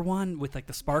a bigger one with like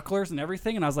the sparklers and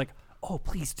everything. And I was like, oh,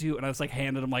 please do. And I was like,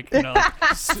 handed him like,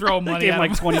 Just throw I money gave at him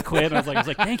him. like 20 quid. And I was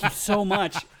like, thank you so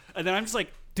much. And then I'm just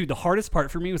like, dude, the hardest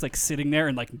part for me was like sitting there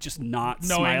and like just not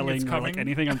Knowing smiling it's or like coming.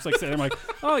 anything. I'm just like sitting there, I'm like,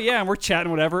 oh yeah, and we're chatting,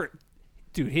 whatever.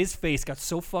 Dude, his face got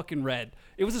so fucking red.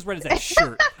 It was as red as that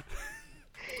shirt.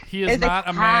 He is It's not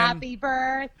like, a man. happy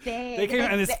birthday. They came,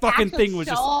 Like, and this the fucking actual thing was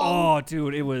just, song. oh,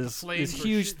 dude, it was Flames this were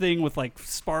huge shooting. thing with like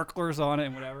sparklers on it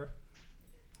and whatever.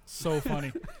 So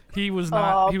funny. He was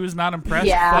not. He was not impressed.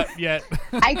 Yeah. But yet,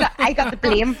 I got the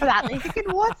blame for that. And he's like, it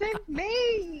wasn't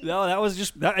me. No, that was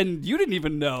just that, and you didn't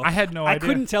even know. I had no I idea.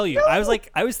 couldn't tell you. I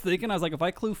was thinking, if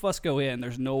I clue Fusco in,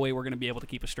 there's no way we're gonna be able to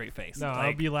keep a straight face. No, Like,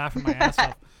 I'll be laughing my ass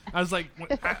off. I was like,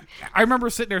 I remember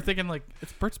sitting there thinking, like,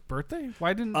 it's Bert's birthday.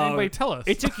 Why didn't anybody tell us?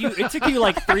 It took you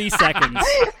like 3 seconds.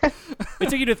 It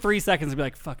took you to 3 seconds to be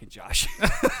like, fucking Josh.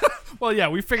 Well, yeah,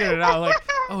 we figured it out. Like,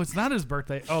 oh, it's not his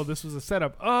birthday. Oh, this was a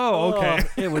setup. Oh, okay.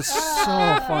 Oh, it was so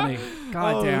funny.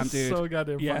 God Oh, it damn, was dude. so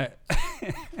goddamn Yeah.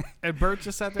 funny. And Bert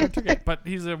just sat there and took it. But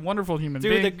he's a wonderful human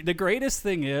Dude, being. the greatest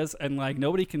thing is, and like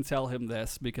nobody can tell him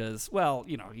this because, well,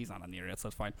 he's not on the internet, so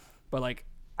that's fine. But like,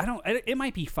 it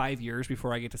might be 5 years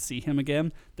before I get to see him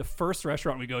again. The first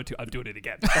restaurant we go to, I'm doing it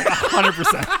again. Like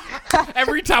 100%.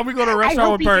 Every time we go to a restaurant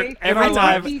hope with you Bert, do. Every I hope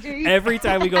time, you do. every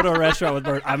time we go to a restaurant with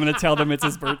Bert, I'm gonna tell them it's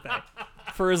his birthday.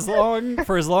 For as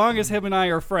long as him and I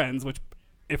are friends, which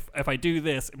if I do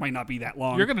this, it might not be that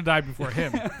long. you're going to die before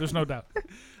him. There's no doubt.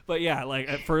 But yeah,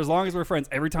 like for as long as we're friends,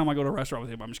 every time I go to a restaurant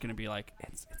with him, I'm just gonna be like,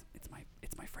 it's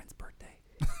my friend's birthday.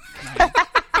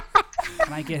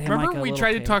 Can I get him? Remember like a we little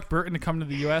tried cake? to talk Bert into coming to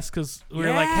the U.S. because we were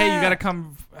like, hey, you got to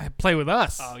come play with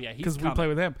us. Oh, yeah, he's because we coming. play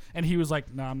with him. And he was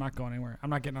like, no, I'm not going anywhere. I'm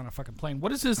not getting on a fucking plane.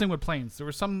 What is his thing with planes? There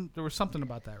was something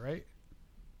about that, right?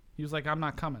 He was like, I'm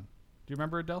not coming. Do you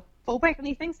remember, Adele? Phobic, and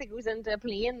he thinks he goes into a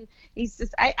plane. He's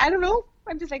just, I don't know.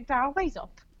 I'm just like, Dad, wise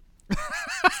up.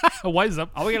 Wise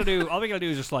up. All we gotta do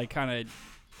is just like kind of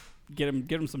get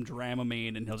him some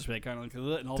Dramamine, and he'll just be kind of like,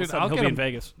 "Ugh," and all Dude, of a sudden I'll he'll get be him in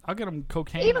Vegas. I'll get him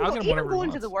cocaine. Even, I'll get him even whatever he going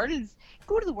to wants. the Worlds,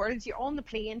 go to the Worlds, you're on the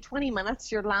plane, 20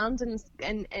 minutes, you're landing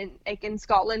in like in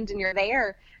Scotland, and you're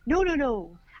there.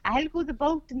 No. I'll go the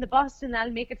boat and the bus, and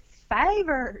I'll make it 5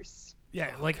 hours. Yeah,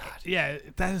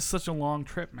 that is such a long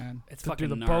trip, man. It's to fucking do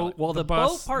the gnarly. boat. Well, the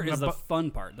bus, boat part and is the the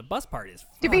fun part. The bus part is.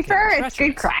 To be fucking fair, it's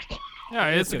good treacherous. crack. Yeah,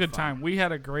 It it's is a good good fun. time. We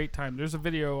had a great time. There's a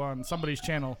video on somebody's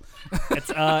channel. It's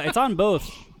on both.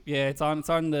 Yeah, it's on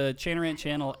the Chanarant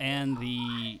channel and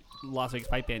the Las Vegas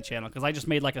Pipe Band channel because I just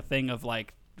made like a thing of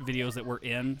like videos that were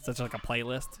in such like a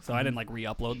playlist, so I didn't like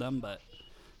re-upload them, but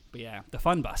yeah, the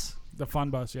fun bus. The fun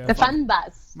bus, yeah. The fun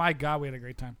bus. My God, we had a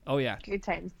great time. Oh yeah, Good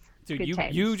times. dude, Good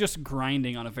times. you just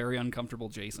grinding on a very uncomfortable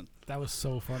Jason. That was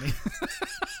so funny.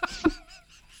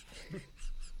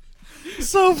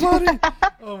 So funny.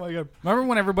 Oh my God. Remember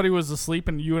when everybody was asleep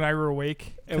and you and I were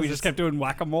awake? And we just kept doing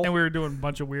whack-a-mole. And we were doing a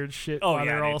bunch of weird shit Oh, while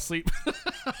yeah, they were all dude. asleep.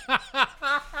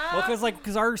 Well,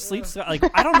 because our sleep like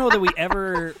I don't know that we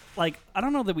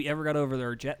ever got over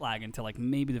their jet lag until like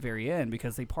maybe the very end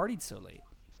because they partied so late.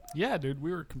 Yeah, dude,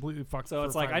 we were completely fucked. So for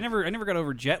it's like 5 I never got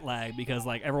over jet lag because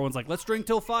like everyone's like, let's drink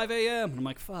till 5 a.m. and I'm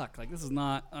like, fuck, like this is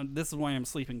not this is why I'm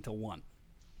sleeping till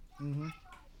 1.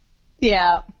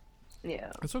 Yeah.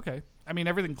 It's okay. I mean,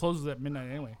 everything closes at midnight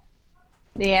anyway.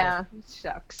 Yeah.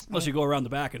 Shucks. Unless you go around the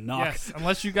back and knock. Yes,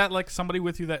 unless you got like somebody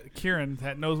with you Kieran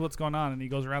that knows what's going on, and he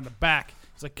goes around the back.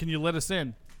 He's like, "Can you let us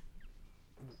in?"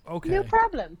 Okay. No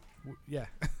problem. Yeah.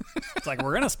 It's like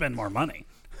we're gonna spend more money.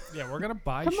 Yeah, we're gonna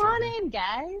buy. Come shit. on in,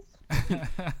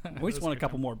 guys. We just want a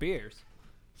couple more beers.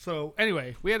 So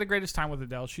anyway, we had the greatest time with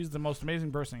Adele. She's the most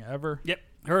amazing person ever. Yep,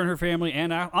 her and her family,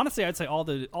 and honestly, I'd say all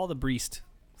the Breest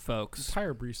folks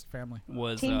Entire Breest family.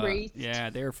 was Team Breest.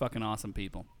 yeah, they're fucking awesome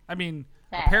people. I mean,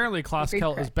 Yeah, apparently Klaus agreed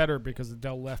Kelt for is it. better because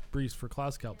Adele left Breest for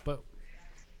Klaus Kelt. But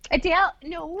Adele,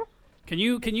 no. Can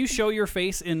you show your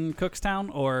face in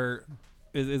Cookstown or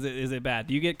is it bad?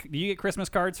 Do you get Christmas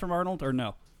cards from Arnold or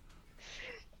no?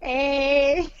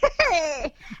 I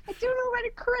don't know about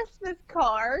a Christmas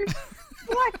card,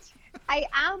 but I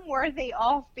am worthy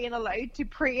of being allowed to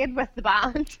parade with the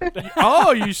band.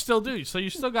 oh, you still do. So you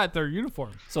still got their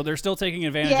uniform. So they're still taking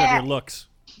advantage Yeah. of your looks.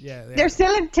 Yeah. They're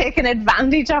still taking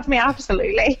advantage of me,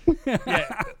 absolutely.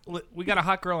 Yeah. We got a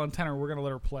hot girl on tenor. We're gonna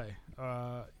let her play.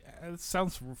 It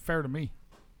sounds fair to me.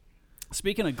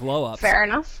 Speaking of glow ups, Fair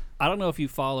enough. I don't know if you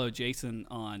follow Jason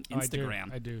on Oh,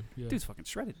 Instagram. I do. Yeah. Dude's fucking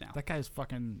shredded now. That guy's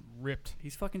fucking ripped.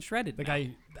 He's fucking shredded. The now.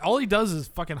 guy, all he does is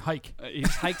fucking hike. He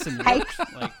just hikes and Hike.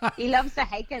 walks. Like, He loves the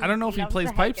hiking. I don't know if he loves plays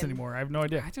the pipes hiking. anymore. I have no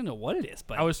idea. I don't know what it is,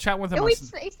 but I was chatting with him. No, on he,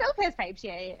 s- he still plays pipes,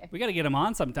 yeah. we got to get him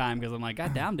on sometime because I'm like,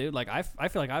 God damn, dude. Like, I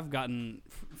feel like I've gotten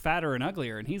fatter and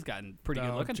uglier, and he's gotten pretty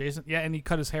good looking. Jason, yeah, and he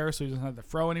cut his hair so he doesn't have the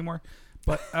fro anymore.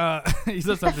 But he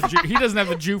doesn't have the Jew, he doesn't have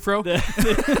the Jew fro.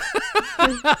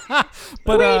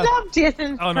 But We love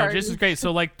Jason's oh no, curls. Jason's great.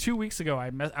 So like 2 weeks ago,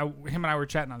 him and I were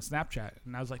chatting on Snapchat,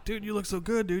 and I was like, "Dude, you look so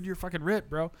good, dude. You're fucking ripped,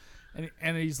 bro."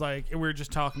 And he's like, and we were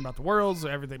just talking about the worlds,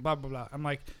 everything, blah blah blah. I'm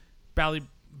like, Bally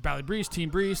Breeze, Team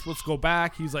Breeze, let's go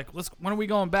back. He's like, when are we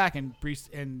going back? And Breeze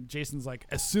and Jason's like,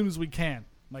 as soon as we can.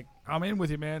 I'm like, I'm in with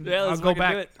you, man. Yeah, I'll let's go fucking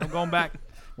back. do it. I'm going back.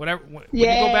 Whatever. When you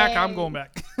go back, I'm Yay. going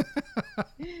back.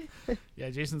 Yeah,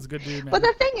 Jason's a good dude, man. But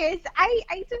the thing is, I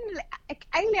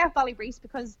left Ballybreeze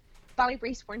because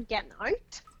Ballybreeze weren't getting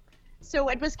out. So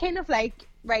it was kind of like,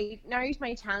 right, now's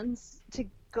my chance to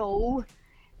go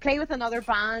play with another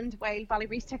band while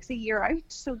Ballybreeze takes a year out.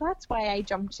 So that's why I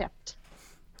jumped ship.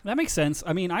 That makes sense.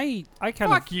 I mean, I kind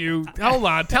Fuck of. you. Hold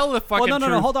on. Tell the fucking Well, no,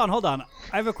 truth. hold on.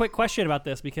 I have a quick question about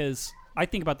this because I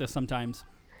think about this sometimes.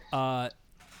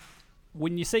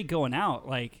 When you say going out,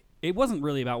 like, it wasn't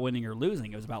really about winning or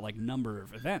losing. It was about, like, number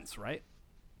of events, right?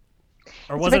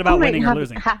 Or was it about winning or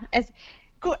losing?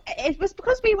 It was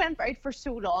because we went out for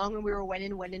so long and we were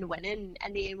winning. And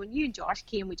then when you and Josh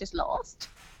came, we just lost.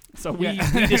 So we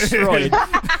destroyed.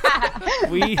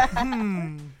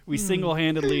 we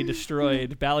single-handedly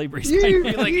destroyed Ballybreeze You,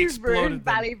 like you exploded ruined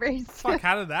them. Ballybreeze. Fuck,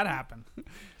 how did that happen?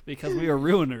 because we were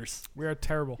ruiners. We are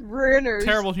terrible. Ruiners.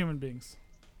 Terrible human beings.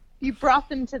 You brought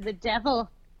them to the devil.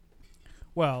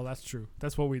 Well, that's true.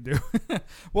 That's what we do.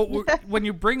 Well, when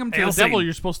you bring them to Hail the devil, Satan.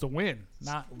 you're supposed to win,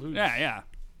 not lose. Yeah.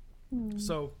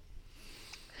 So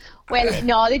Well,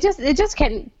 no, they just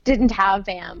didn't have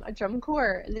a drum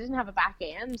corps. They didn't have a back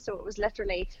end, so it was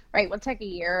literally right. We'll take a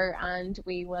year and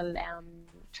we will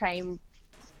try and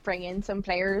bring in some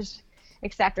players,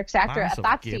 etc., etc. At Massive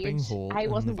that gaping stage, hole I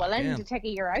in wasn't the back willing end. to take a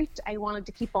year out. I wanted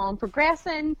to keep on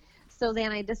progressing. So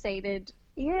then I decided,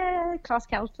 yeah,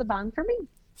 Closkel's the band for me.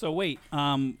 So wait,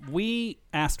 we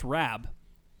asked Rab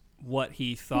what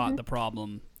he thought the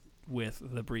problem with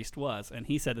the Breest was, and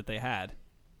he said that they had.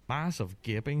 Massive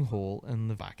gaping hole in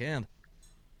the back end.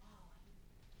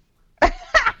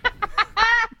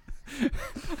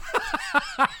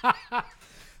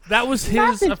 that was his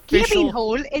Massive gaping official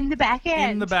hole in the back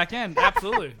end. in the back end.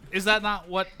 Absolutely. Is that not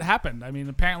what happened? I mean,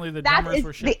 apparently the That drummers is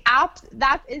were shit. the app.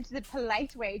 That is the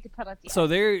polite way to put it. Yes. So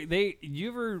you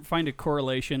ever find a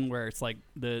correlation where it's like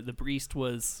the Breest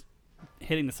was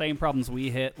hitting the same problems we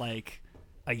hit like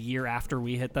a year after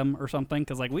we hit them or something?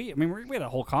 Because like we had a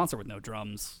whole concert with no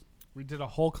drums. We did a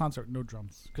whole concert, no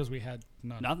drums, because we had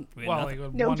none. Nothing. We had Well, nothing.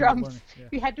 like, no one drums. learning, yeah.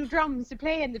 We had no drums to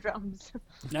play in the drums.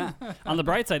 Yeah. On the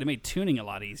bright side, it made tuning a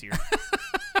lot easier.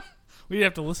 We'd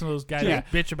have to listen to those guys Yeah.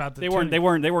 bitch about the They weren't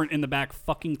tuning. in the back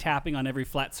fucking tapping on every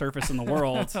flat surface in the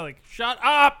world like, shut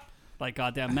up! like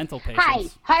goddamn mental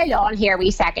patients. Hi, hold on here a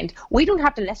wee second. We don't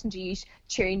have to listen to you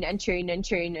tune and tune and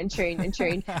tune and tune and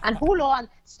tune. And hold on,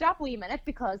 stop a wee minute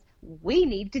because we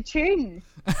need to tune.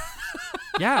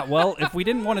 Yeah, well, if we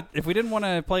didn't want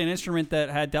to play an instrument that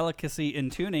had delicacy in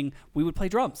tuning, we would play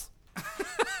drums.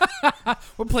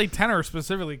 We'll play tenor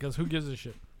specifically, because who gives a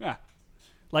shit? Yeah.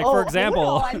 Like Oh, for hold example,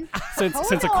 on. since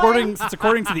Hold according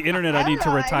on. to the internet, I need to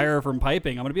Hold on. retire from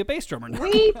piping. I'm going to be a bass drummer now.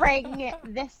 We bring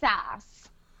the sass.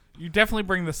 You definitely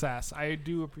bring the sass. I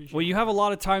do appreciate Well, you have a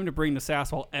lot of time to bring the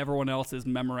sass while everyone else is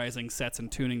memorizing sets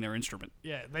and tuning their instrument.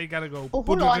 Yeah, they gotta go. Oh,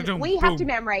 hold on. boom, We have to boom.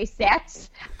 memorize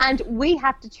sets and we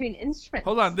have to tune instruments.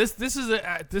 Hold on. This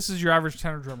is your average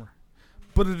tenor drummer.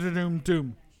 Doom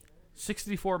doom.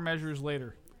 64 measures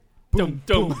later. Boom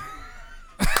boom.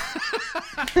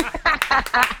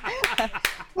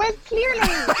 Well, clearly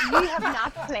you have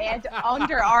not played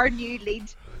under our new lead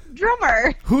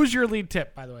drummer. Who's your lead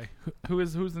tip, by the way?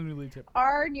 Who's the new lead tip?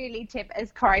 Our new lead tip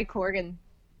is Corey Corgan.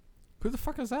 Who the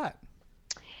fuck is that?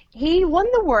 He won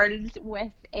the world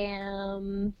with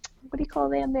what do you call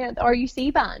them there? The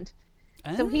RUC band.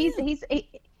 So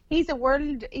he's a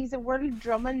world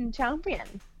drumming champion.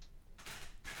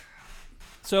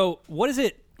 So what is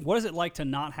it like to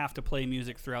not have to play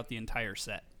music throughout the entire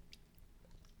set?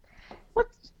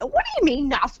 What do you mean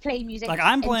not play music? Like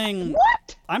I'm playing.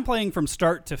 What? I'm playing from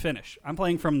start to finish. I'm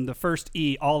playing from the first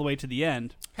E all the way to the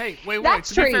end. Hey, wait. That's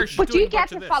To be true, fair, she's but doing you a get bunch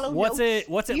to of this. follow What's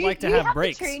notes. it You- like to you have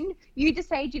breaks? The tune, you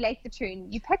decide you like the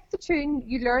tune. You pick the tune.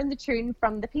 You learn the tune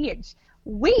from the page.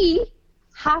 We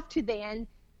have to then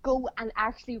go and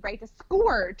actually write a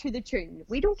score to the tune.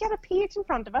 We don't get a page in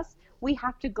front of us. We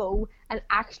have to go and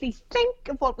actually think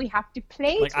of what we have to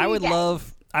play. Like to I would again.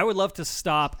 love to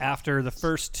stop after the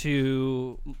first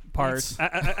two parts.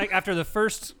 After the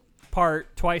first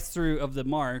part twice through of the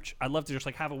march, I'd love to just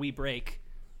like have a wee break,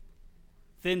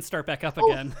 then start back up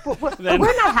again. But Then-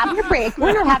 we're not having a break.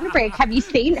 We're not having a break. Have you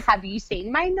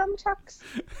seen my nunchucks?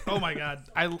 Oh my god.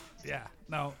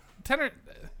 Tenor.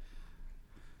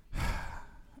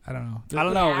 I don't know. I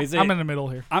don't know. Is it, I'm in the middle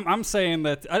here. I'm saying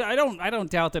that I don't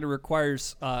doubt that it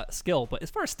requires skill, but as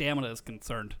far as stamina is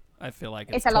concerned, I feel like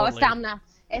It's a lot of totally- stamina.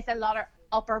 It's a lot of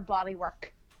upper body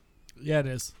work. Yeah, it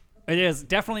is. It is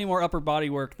definitely more upper body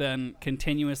work than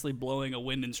continuously blowing a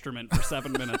wind instrument for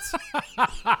 7 minutes.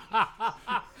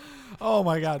 Oh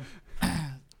my god.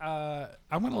 I'm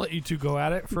gonna let you two go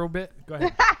at it for a bit. Go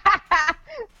ahead.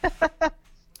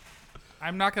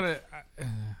 I'm not gonna.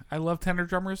 I love tenor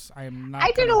drummers. I am not.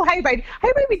 I don't know how about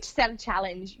we set a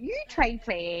challenge. You try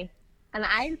play, and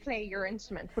I'll play your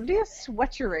instrument. We'll do a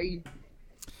switcheroo.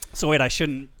 So wait, I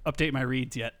shouldn't update my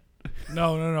reeds yet.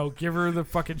 No. Give her the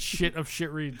fucking shit of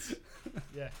shit reads.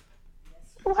 Yeah.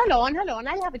 Oh, hold on.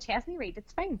 I'll have a Chesney read.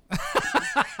 It's fine.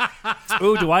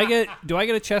 Ooh, do I get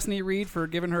a Chesney reed for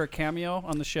giving her a cameo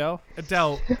on the show?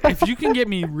 Adele, if you can get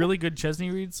me really good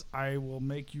Chesney reads, I will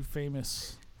make you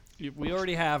famous. We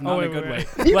already have, not in a good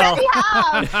wait. way. Well,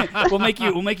 Yeah. we'll make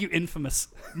you infamous.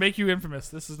 Make you infamous.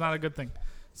 This is not a good thing.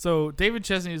 So David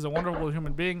Chesney is a wonderful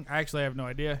human being. I actually have no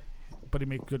idea, but he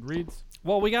makes good reads.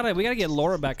 Well, we gotta get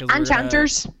Laura back because And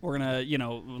chanters. we're gonna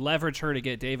leverage her to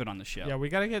get David on the show. Yeah, we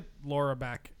gotta get Laura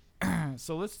back.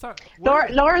 So let's talk. Laura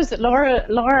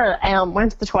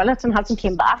went to the toilet and hasn't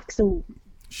came back. So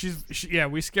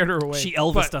we scared her away. She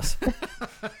Elvised us.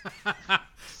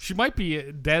 She might be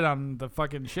dead on the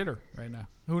fucking shitter right now.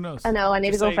 Who knows? I know I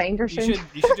need to go Say, find her soon.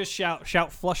 you should just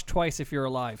shout flush twice if you're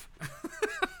alive.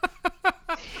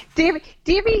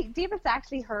 David's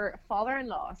actually her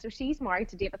father-in-law, so she's married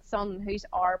to David's son, who's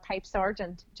our pipe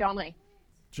sergeant, Johnny.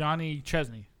 Johnny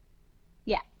Chesney.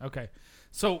 Yeah. Okay.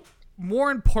 So more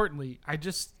importantly,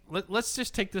 let's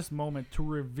just take this moment to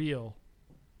reveal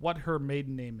what her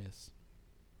maiden name is.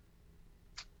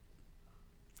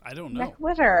 I don't know. Mick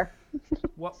Witter.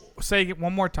 What? Say it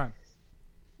one more time.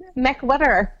 Mick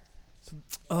Witter.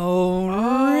 Oh,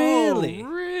 really? Oh,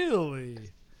 really?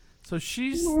 So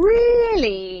she's.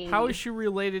 Really? How is she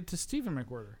related to Stephen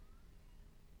McWhirter?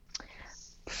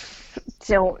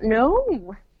 Don't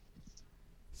know.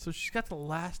 So she's got the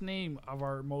last name of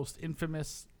our most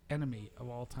infamous enemy of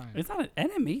all time. It's not an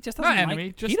enemy. He just Not doesn't enemy,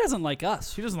 like. just- He doesn't like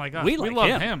us. She doesn't like us. We We like love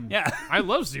him. him. Yeah. I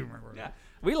love Stephen McWhirter. Yeah,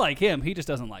 we like him. He just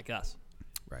doesn't like us.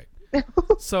 Right.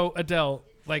 So Adele,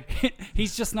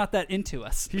 He's just not that into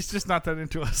us. he's just not that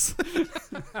into us.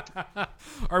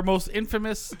 Our most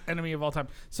infamous enemy of all time.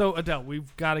 So Adele,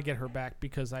 we've got to get her back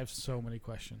because I have so many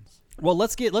questions. Well,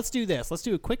 let's do this. Let's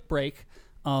do a quick break.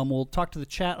 We'll talk to the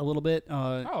chat a little bit.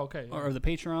 Okay. Or the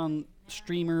Patreon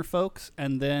streamer folks,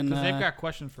 and then Because they've got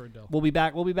questions for Adele. we'll be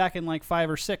back. We'll be back in like 5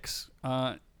 or 6.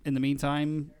 In the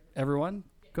meantime, everyone,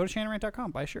 go to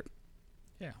chanarant.com, buy a shirt.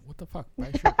 Yeah. What the fuck? Buy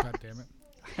a shirt, God damn it.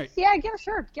 Yeah, get a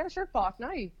shirt. Get a shirt bought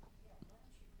now.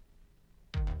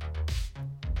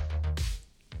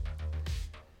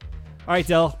 All right,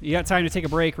 Del, you got time to take a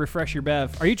break, refresh your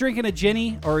bev. Are you drinking a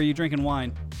ginny or are you drinking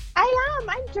wine? I am.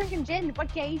 I'm drinking gin.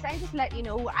 But guys, I just let you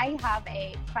know I have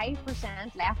a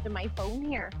 5% left in my phone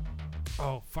here.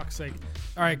 Oh, fuck's sake.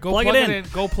 All right, go Plug plug, it it in.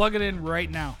 in. Go plug it in right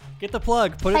now. Get the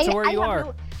plug. Put it to where you have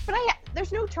are.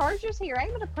 There's no chargers here.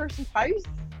 I'm at a person's house.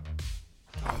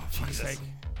 Oh, fuck's sake.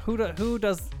 Who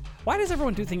does? Why does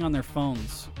everyone do things on their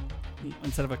phones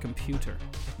instead of a computer?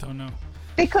 Don't know.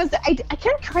 Because I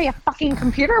can't carry a fucking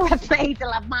computer with me till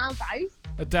I'm miles out.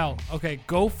 Adele, okay,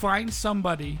 go find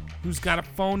somebody who's got a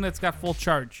phone that's got full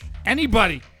charge.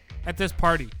 Anybody at this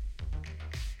party.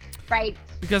 Right.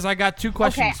 Because I got two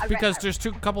questions. Okay, because there's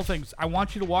couple things. I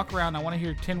want you to walk around. I want to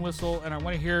hear tin whistle, and I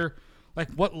want to hear like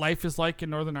what life is like in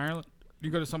Northern Ireland.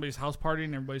 You go to somebody's house party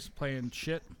and everybody's playing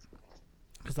shit.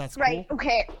 Because that's Right. cool.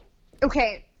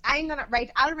 Okay. I'm gonna.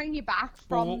 Right. I'll ring you back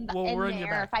from We'll in ring you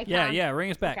there back. if I can. Yeah, ring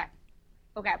us back.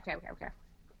 Okay.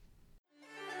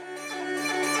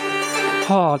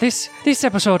 Oh, this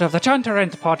episode of the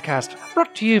Chantarant podcast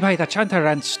brought to you by the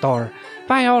Chantarant store.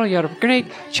 Buy all your great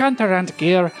Chantarant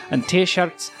gear and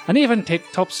t-shirts and even tank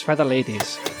tops for the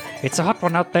ladies. It's a hot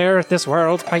one out there at this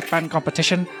world's pipe band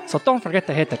competition, so don't forget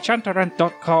to head to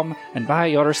chantarant.com and buy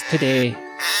yours today.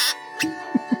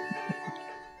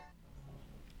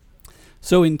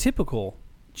 So in typical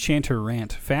Chanter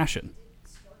Rant fashion,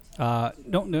 no,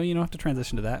 you don't have to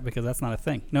transition to that because that's not a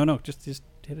thing. No, just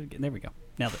hit it again. There we go.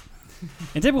 Nailed it.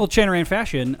 In typical Chantaran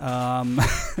fashion,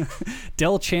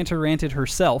 Del Chantaranted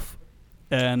herself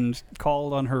and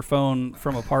called on her phone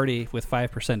from a party with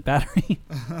 5% battery.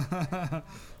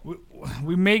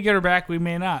 We may get her back, we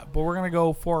may not, but we're gonna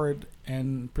go forward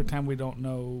and pretend we don't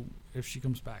know if she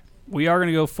comes back. We are going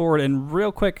to go forward, and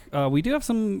real quick, we do have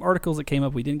some articles that came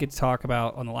up we didn't get to talk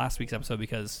about on the last week's episode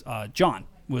because John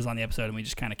was on the episode, and we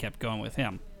just kind of kept going with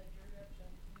him.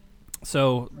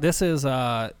 So this is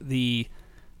I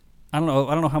don't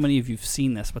know how many of you've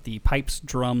seen this, but the Pipes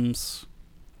Drums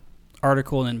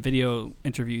article and video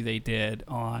interview they did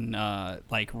on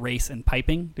like race and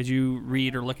piping. Did you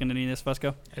read or look into any of this,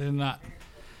 Fusco? I did not.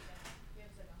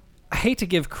 I hate to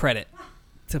give credit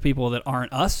to people that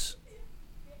aren't us.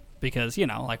 Because, you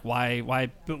know, like,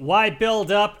 why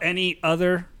build up any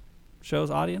other show's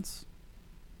audience?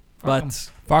 Fuck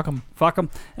them. Fuck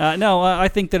them. No, I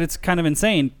think that it's kind of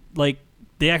insane. Like,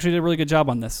 they actually did a really good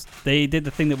job on this. They did the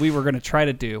thing that we were going to try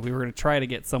to do. We were going to try to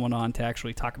get someone on to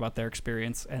actually talk about their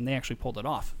experience, and they actually pulled it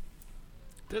off.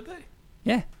 Did they?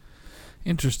 Yeah.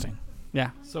 Interesting.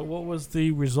 Yeah. So what was the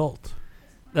result?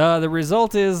 The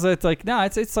result is it's like, no,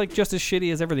 it's like just as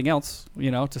shitty as everything else,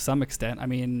 you know, to some extent. I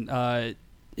mean,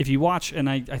 if you watch, and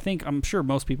I'm sure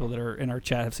most people that are in our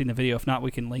chat have seen the video. If not,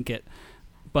 we can link it.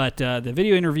 But the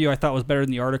video interview I thought was better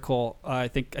than the article. I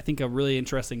think a really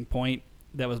interesting point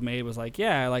that was made was like,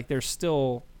 yeah, like there's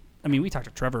still. I mean, we talked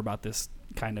to Trevor about this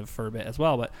kind of for a bit as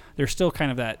well, but there's still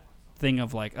kind of that thing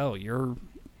of like, oh, you're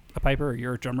a piper or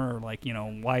you're a drummer, or like, you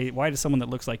know, why does someone that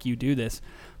looks like you do this?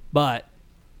 But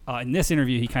in this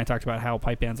interview, he kind of talked about how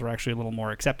pipe bands are actually a little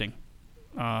more accepting.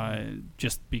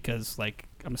 Just because, like,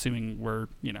 I'm assuming we're,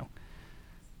 you know,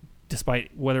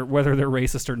 despite whether they're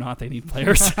racist or not, they need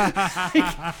players.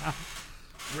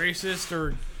 Racist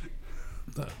or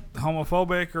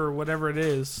homophobic or whatever it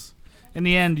is. In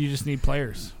the end, you just need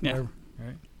players. Yeah. Whatever,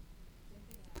 right?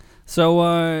 So,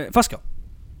 Fusco,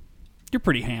 you're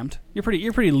pretty hammed. You're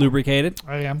pretty lubricated.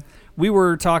 I am. We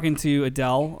were talking to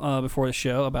Adele before the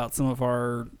show about some of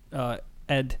our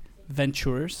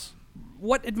adventures.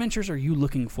 What adventures are you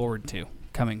looking forward to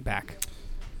coming back?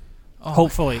 Oh,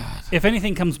 hopefully, if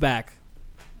anything comes back,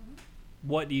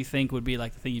 what do you think would be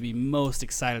like the thing you'd be most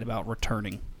excited about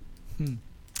returning?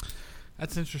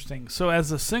 That's interesting. So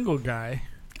as a single guy,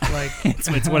 like It's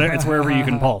wherever you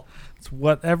can pull. it's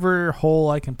whatever hole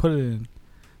I can put it in.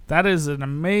 That is an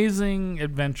amazing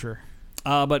adventure.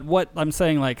 But what I'm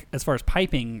saying, like, as far as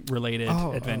piping related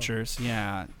Oh. adventures,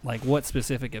 yeah, like what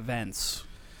specific events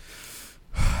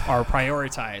are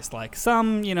prioritized? Like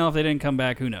some, you know, if they didn't come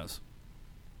back, who knows?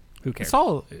 Who cares? It's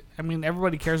all. I mean,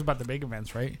 everybody cares about the big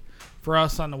events, right? For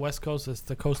us on the West Coast, it's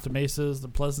the Costa Mesas, the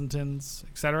Pleasantons,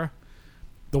 etc.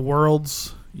 The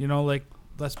Worlds. You know, like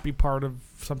let's be part of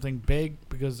something big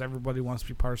because everybody wants to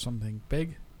be part of something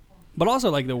big. But also,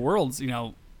 like, the Worlds, you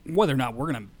know, whether or not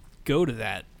we're going to go to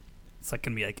that, it's like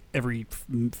going to be like every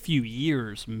few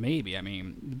years, maybe. I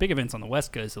mean, the big events on the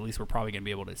West Coast, at least we're probably going to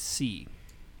be able to see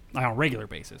on a regular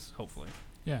basis, hopefully.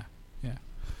 Yeah, yeah.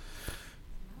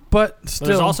 But still,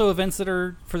 But there's also events that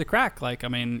are for the crack. Like, I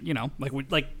mean, you know,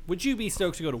 would you be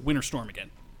stoked to go to Winter Storm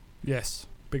again? yes,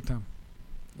 big time.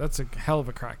 That's a hell of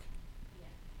a crack.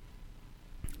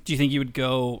 Do you think you would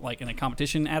go, like, in a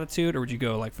competition attitude, or would you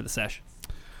go, like, for the sesh?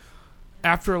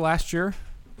 After last year,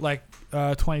 like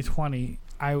 2020,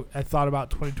 I thought about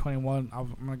 2021.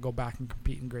 I'm gonna go back and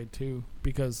compete in grade 2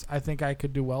 because I think I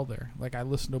could do well there. Like I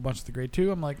listened to a bunch of the grade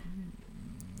 2. I'm like,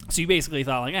 So you basically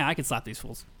thought, like, yeah, I could slap these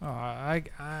fools. oh,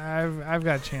 I've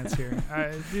got a chance here.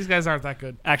 These guys aren't that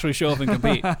good. Actually show up and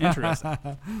compete. Interesting.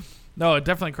 No, it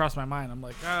definitely crossed my mind. I'm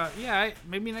like, yeah,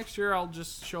 maybe next year I'll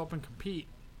just show up and compete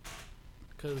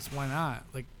because why not?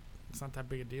 Like, it's not that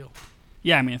big a deal.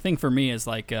 Yeah, I mean, the thing for me is,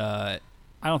 like, I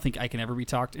don't think I can ever be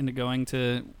talked into going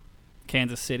to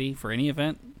Kansas City for any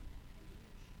event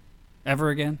ever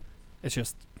again. It's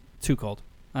just too cold.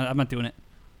 I'm not doing it.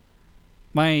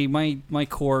 My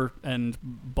core and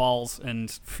balls and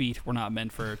feet were not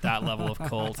meant for that level of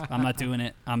cold. I'm not doing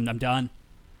it. I'm done.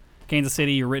 Kansas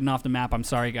City, you're written off the map. I'm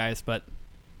sorry, guys, but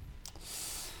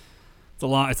it's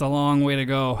a long way to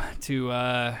go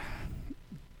to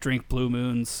drink Blue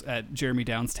Moons at Jeremy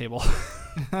Down's table.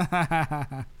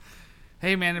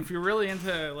 Hey man, if you're really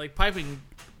into like piping,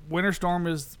 Winter Storm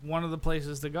is one of the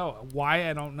places to go. Why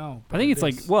I don't know. I think it's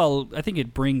like, well, I think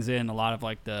it brings in a lot of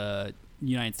like the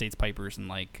United States pipers and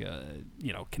like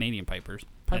you know, Canadian pipers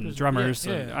and drummers.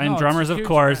 Yeah, And no, drummers, it's of huge,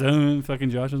 course. man.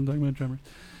 Fucking Josh isn't talking about drummers.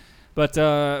 But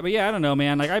yeah, I don't know,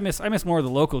 man. Like I miss more of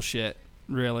the local shit.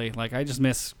 Really, like I just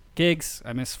miss gigs.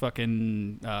 I miss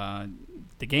fucking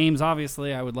the games,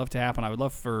 obviously, I would love to happen. I would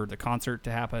love for the concert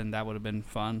to happen. That would have been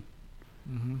fun.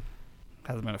 Mm-hmm.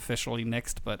 Hasn't been officially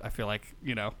nixed, but I feel like,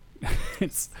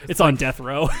 it's on death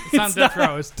row. It's on death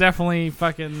row. It's definitely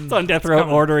fucking. It's on death row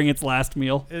coming. ordering its last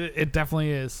meal. It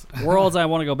definitely is. Worlds, I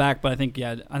want to go back, but I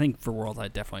think for Worlds, I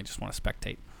definitely just want to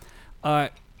spectate.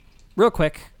 Real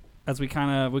quick, as we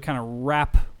kind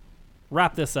of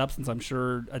wrap this up, since I'm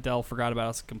sure Adele forgot about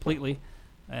us completely,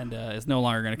 and is no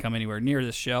longer going to come anywhere near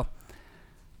this show.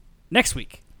 Next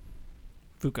week,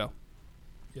 Fuko,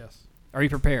 Yes. are you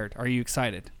prepared? Are you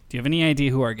excited? Do you have any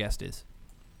idea who our guest is?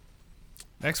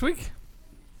 Next week?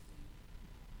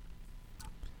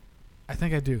 I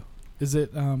think I do. Is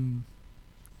it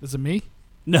me?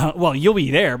 No, well, you'll be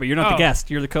there, but you're not the Oh.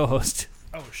 guest. You're the co-host.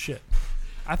 Oh shit.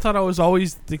 I thought I was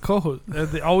always the co-host,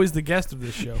 always the guest of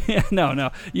this show. Yeah,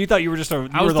 no. You thought you were just you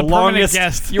I were was the the permanent longest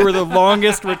guest. You were the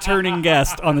longest returning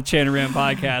guest on the Channeran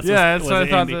podcast. Yeah, that's was what I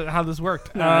thought Andy. how this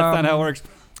worked. No, that's not how it works.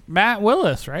 Matt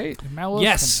Willis, right? Matt Willis.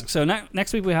 Yes. So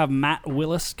next week we have Matt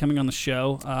Willis coming on the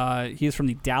show. He's from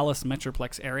the Dallas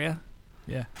Metroplex area.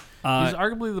 Yeah. He's Uh,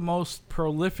 arguably the most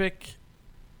prolific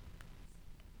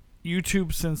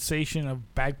YouTube sensation of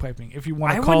bagpiping, if you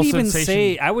want I to call wouldn't even sensation.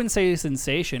 say I wouldn't say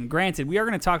sensation. Granted, we are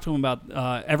going to talk to him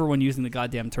about everyone using the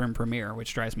goddamn term premiere,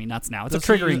 which drives me nuts now. It's Does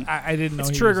a he triggering. use- I didn't know. It's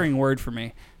a he was- triggering word for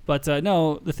me. But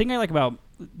no, the thing I like about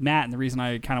Matt and the reason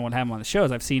I kind of want to have him on the show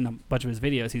is I've seen a bunch of his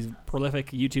videos. He's a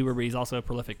prolific YouTuber, but he's also a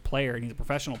prolific player, and he's a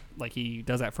professional. Like, he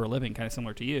does that for a living, kind of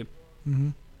similar to you.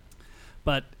 Mhm.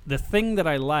 But the thing that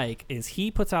I like is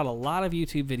he puts out a lot of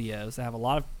YouTube videos that have a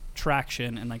lot of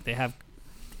traction, and like they have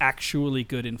actually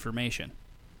good information.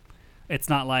 It's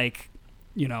not like,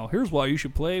 here's why you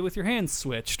should play with your hands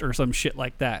switched or some shit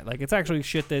like that. Like, it's actually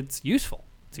shit that's useful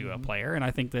to a player, and I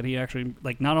think that he actually,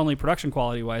 like, not only production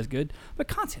quality wise good, but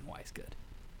content wise good.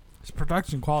 His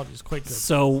production quality is quite good.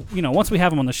 So, once we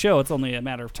have him on the show, it's only a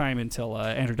matter of time until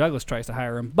Andrew Douglas tries to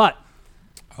hire him. But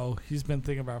Oh, he's been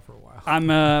thinking about it for a while.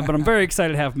 I'm very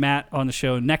excited to have Matt on the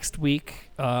show next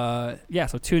week. So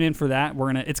tune in for that.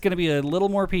 It's gonna be a little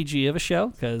more PG of a show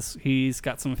because he's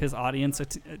got some of his audience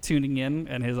tuning in,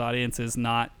 and his audience is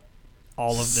not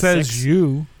all of the Says six.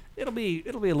 you. It'll be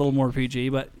a little more PG,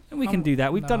 but we can do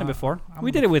that. We've done it before.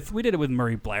 We did it with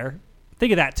Murray Blair.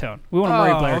 Think of that tone. We want a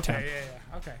Murray Blair okay, tone.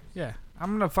 Yeah. Okay. Yeah.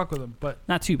 I'm gonna fuck with him, but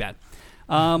Not too bad.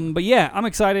 But yeah, I'm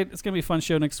excited. It's going to be a fun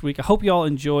show next week. I hope you all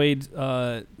enjoyed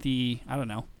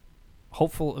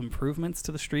hopeful improvements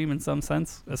to the stream in some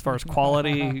sense, as far as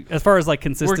quality, as far as like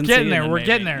consistency. we're getting there. and We're then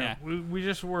getting maybe- there.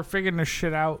 yeah. We're figuring this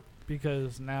shit out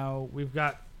because now we've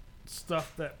got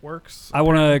stuff that works. I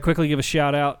want to quickly give a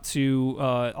shout out to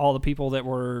all the people that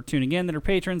were tuning in that are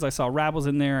patrons. I saw Rab was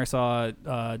in there. I saw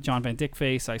John Van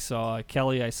Dickface. I saw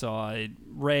Kelly. I saw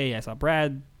Ray. I saw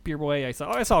Brad Beerboy. I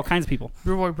saw all kinds of people.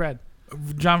 Your boy Brad,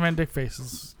 John Van Dickface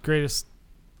is greatest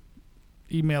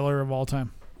emailer of all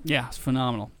time. Yeah, it's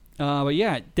phenomenal. But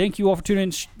yeah, thank you all for tuning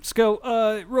in.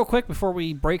 Sco, real quick before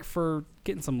we break for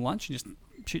getting some lunch and just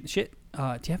shooting shit, do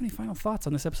you have any final thoughts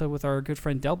on this episode with our good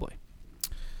friend Delboy?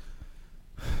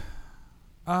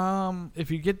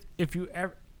 If you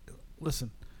ever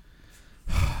listen,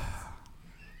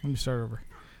 let me start over.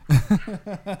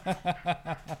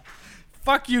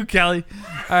 Fuck you, Kelly.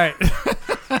 All right.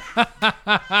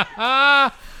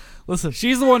 Listen.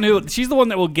 She's the one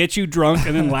that will get you drunk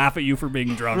and then laugh at you for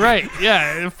being drunk. Right.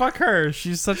 Yeah. Fuck her.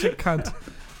 She's such a cunt.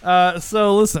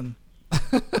 So listen.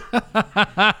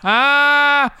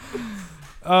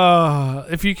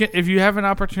 If you have an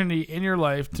opportunity in your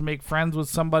life to make friends with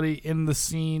somebody in the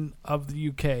scene of the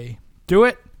UK, do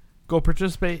it. Go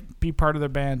participate, be part of their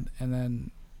band, and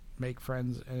then make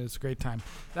friends, and it's a great time.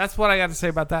 That's what I got to say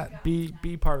about that. Be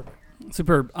part of it.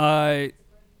 Superb.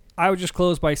 I would just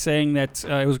close by saying that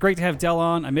it was great to have Del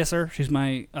on. I miss her. She's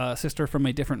my sister from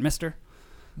a different mister.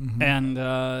 Mm-hmm.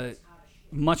 And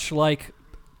much like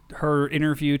her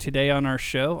interview today on our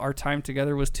show, our time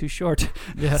together was too short.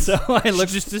 Yes. So I She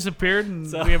looked. just disappeared, and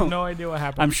So- we have no idea what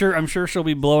happened. I'm sure she'll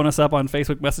be blowing us up on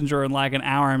Facebook Messenger in like an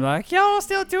hour. I'm like, y'all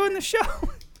still doing the show?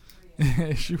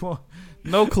 She won't.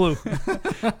 No clue.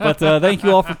 But thank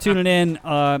you all for tuning in.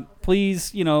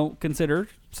 Please, consider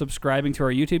subscribing to our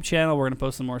YouTube channel. We're going to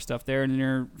post some more stuff there in the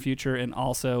near future. And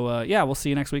also, we'll see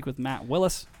you next week with Matt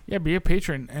Willis. Yeah, be a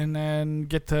patron, and then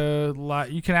get to.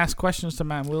 You can ask questions to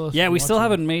Matt Willis. Yeah, if we you still want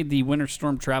to. haven't made the Winter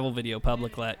Storm travel video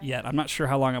public yet. I'm not sure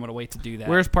how long I'm going to wait to do that.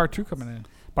 Where's part 2 coming in?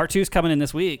 Part 2 is coming in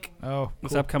this week. Oh,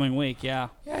 This cool. upcoming week, yeah.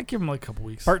 Yeah, give him like a couple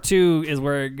weeks. Part 2 is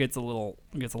where it gets a little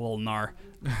gnar.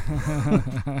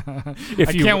 I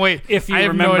can't wait. If you I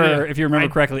have no remember, idea.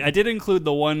 correctly, I did include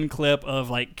the one clip of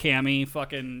like Cammy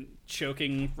fucking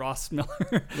choking Ross Miller.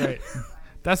 Right.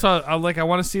 That's why I like. I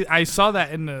want to see. I saw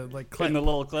that in the like clip. In the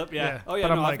little clip, yeah. Yeah, Oh yeah,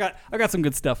 but no, I'm I've got some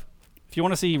good stuff. If you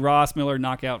want to see Ross Miller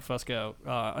knock out Fusco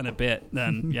in a bit,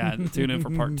 then yeah, tune in for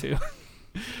part 2.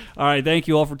 All right, thank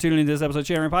you all for tuning into this episode of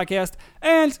Sharing Podcast,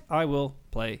 and I will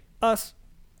play us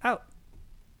out.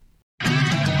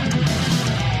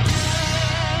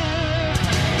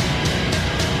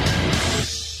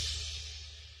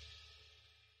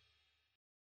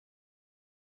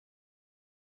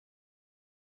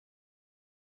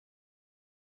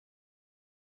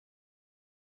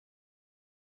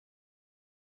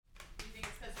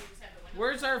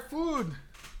 Where's our food?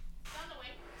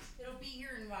 It'll be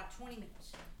here in about 20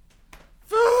 minutes.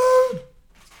 Food!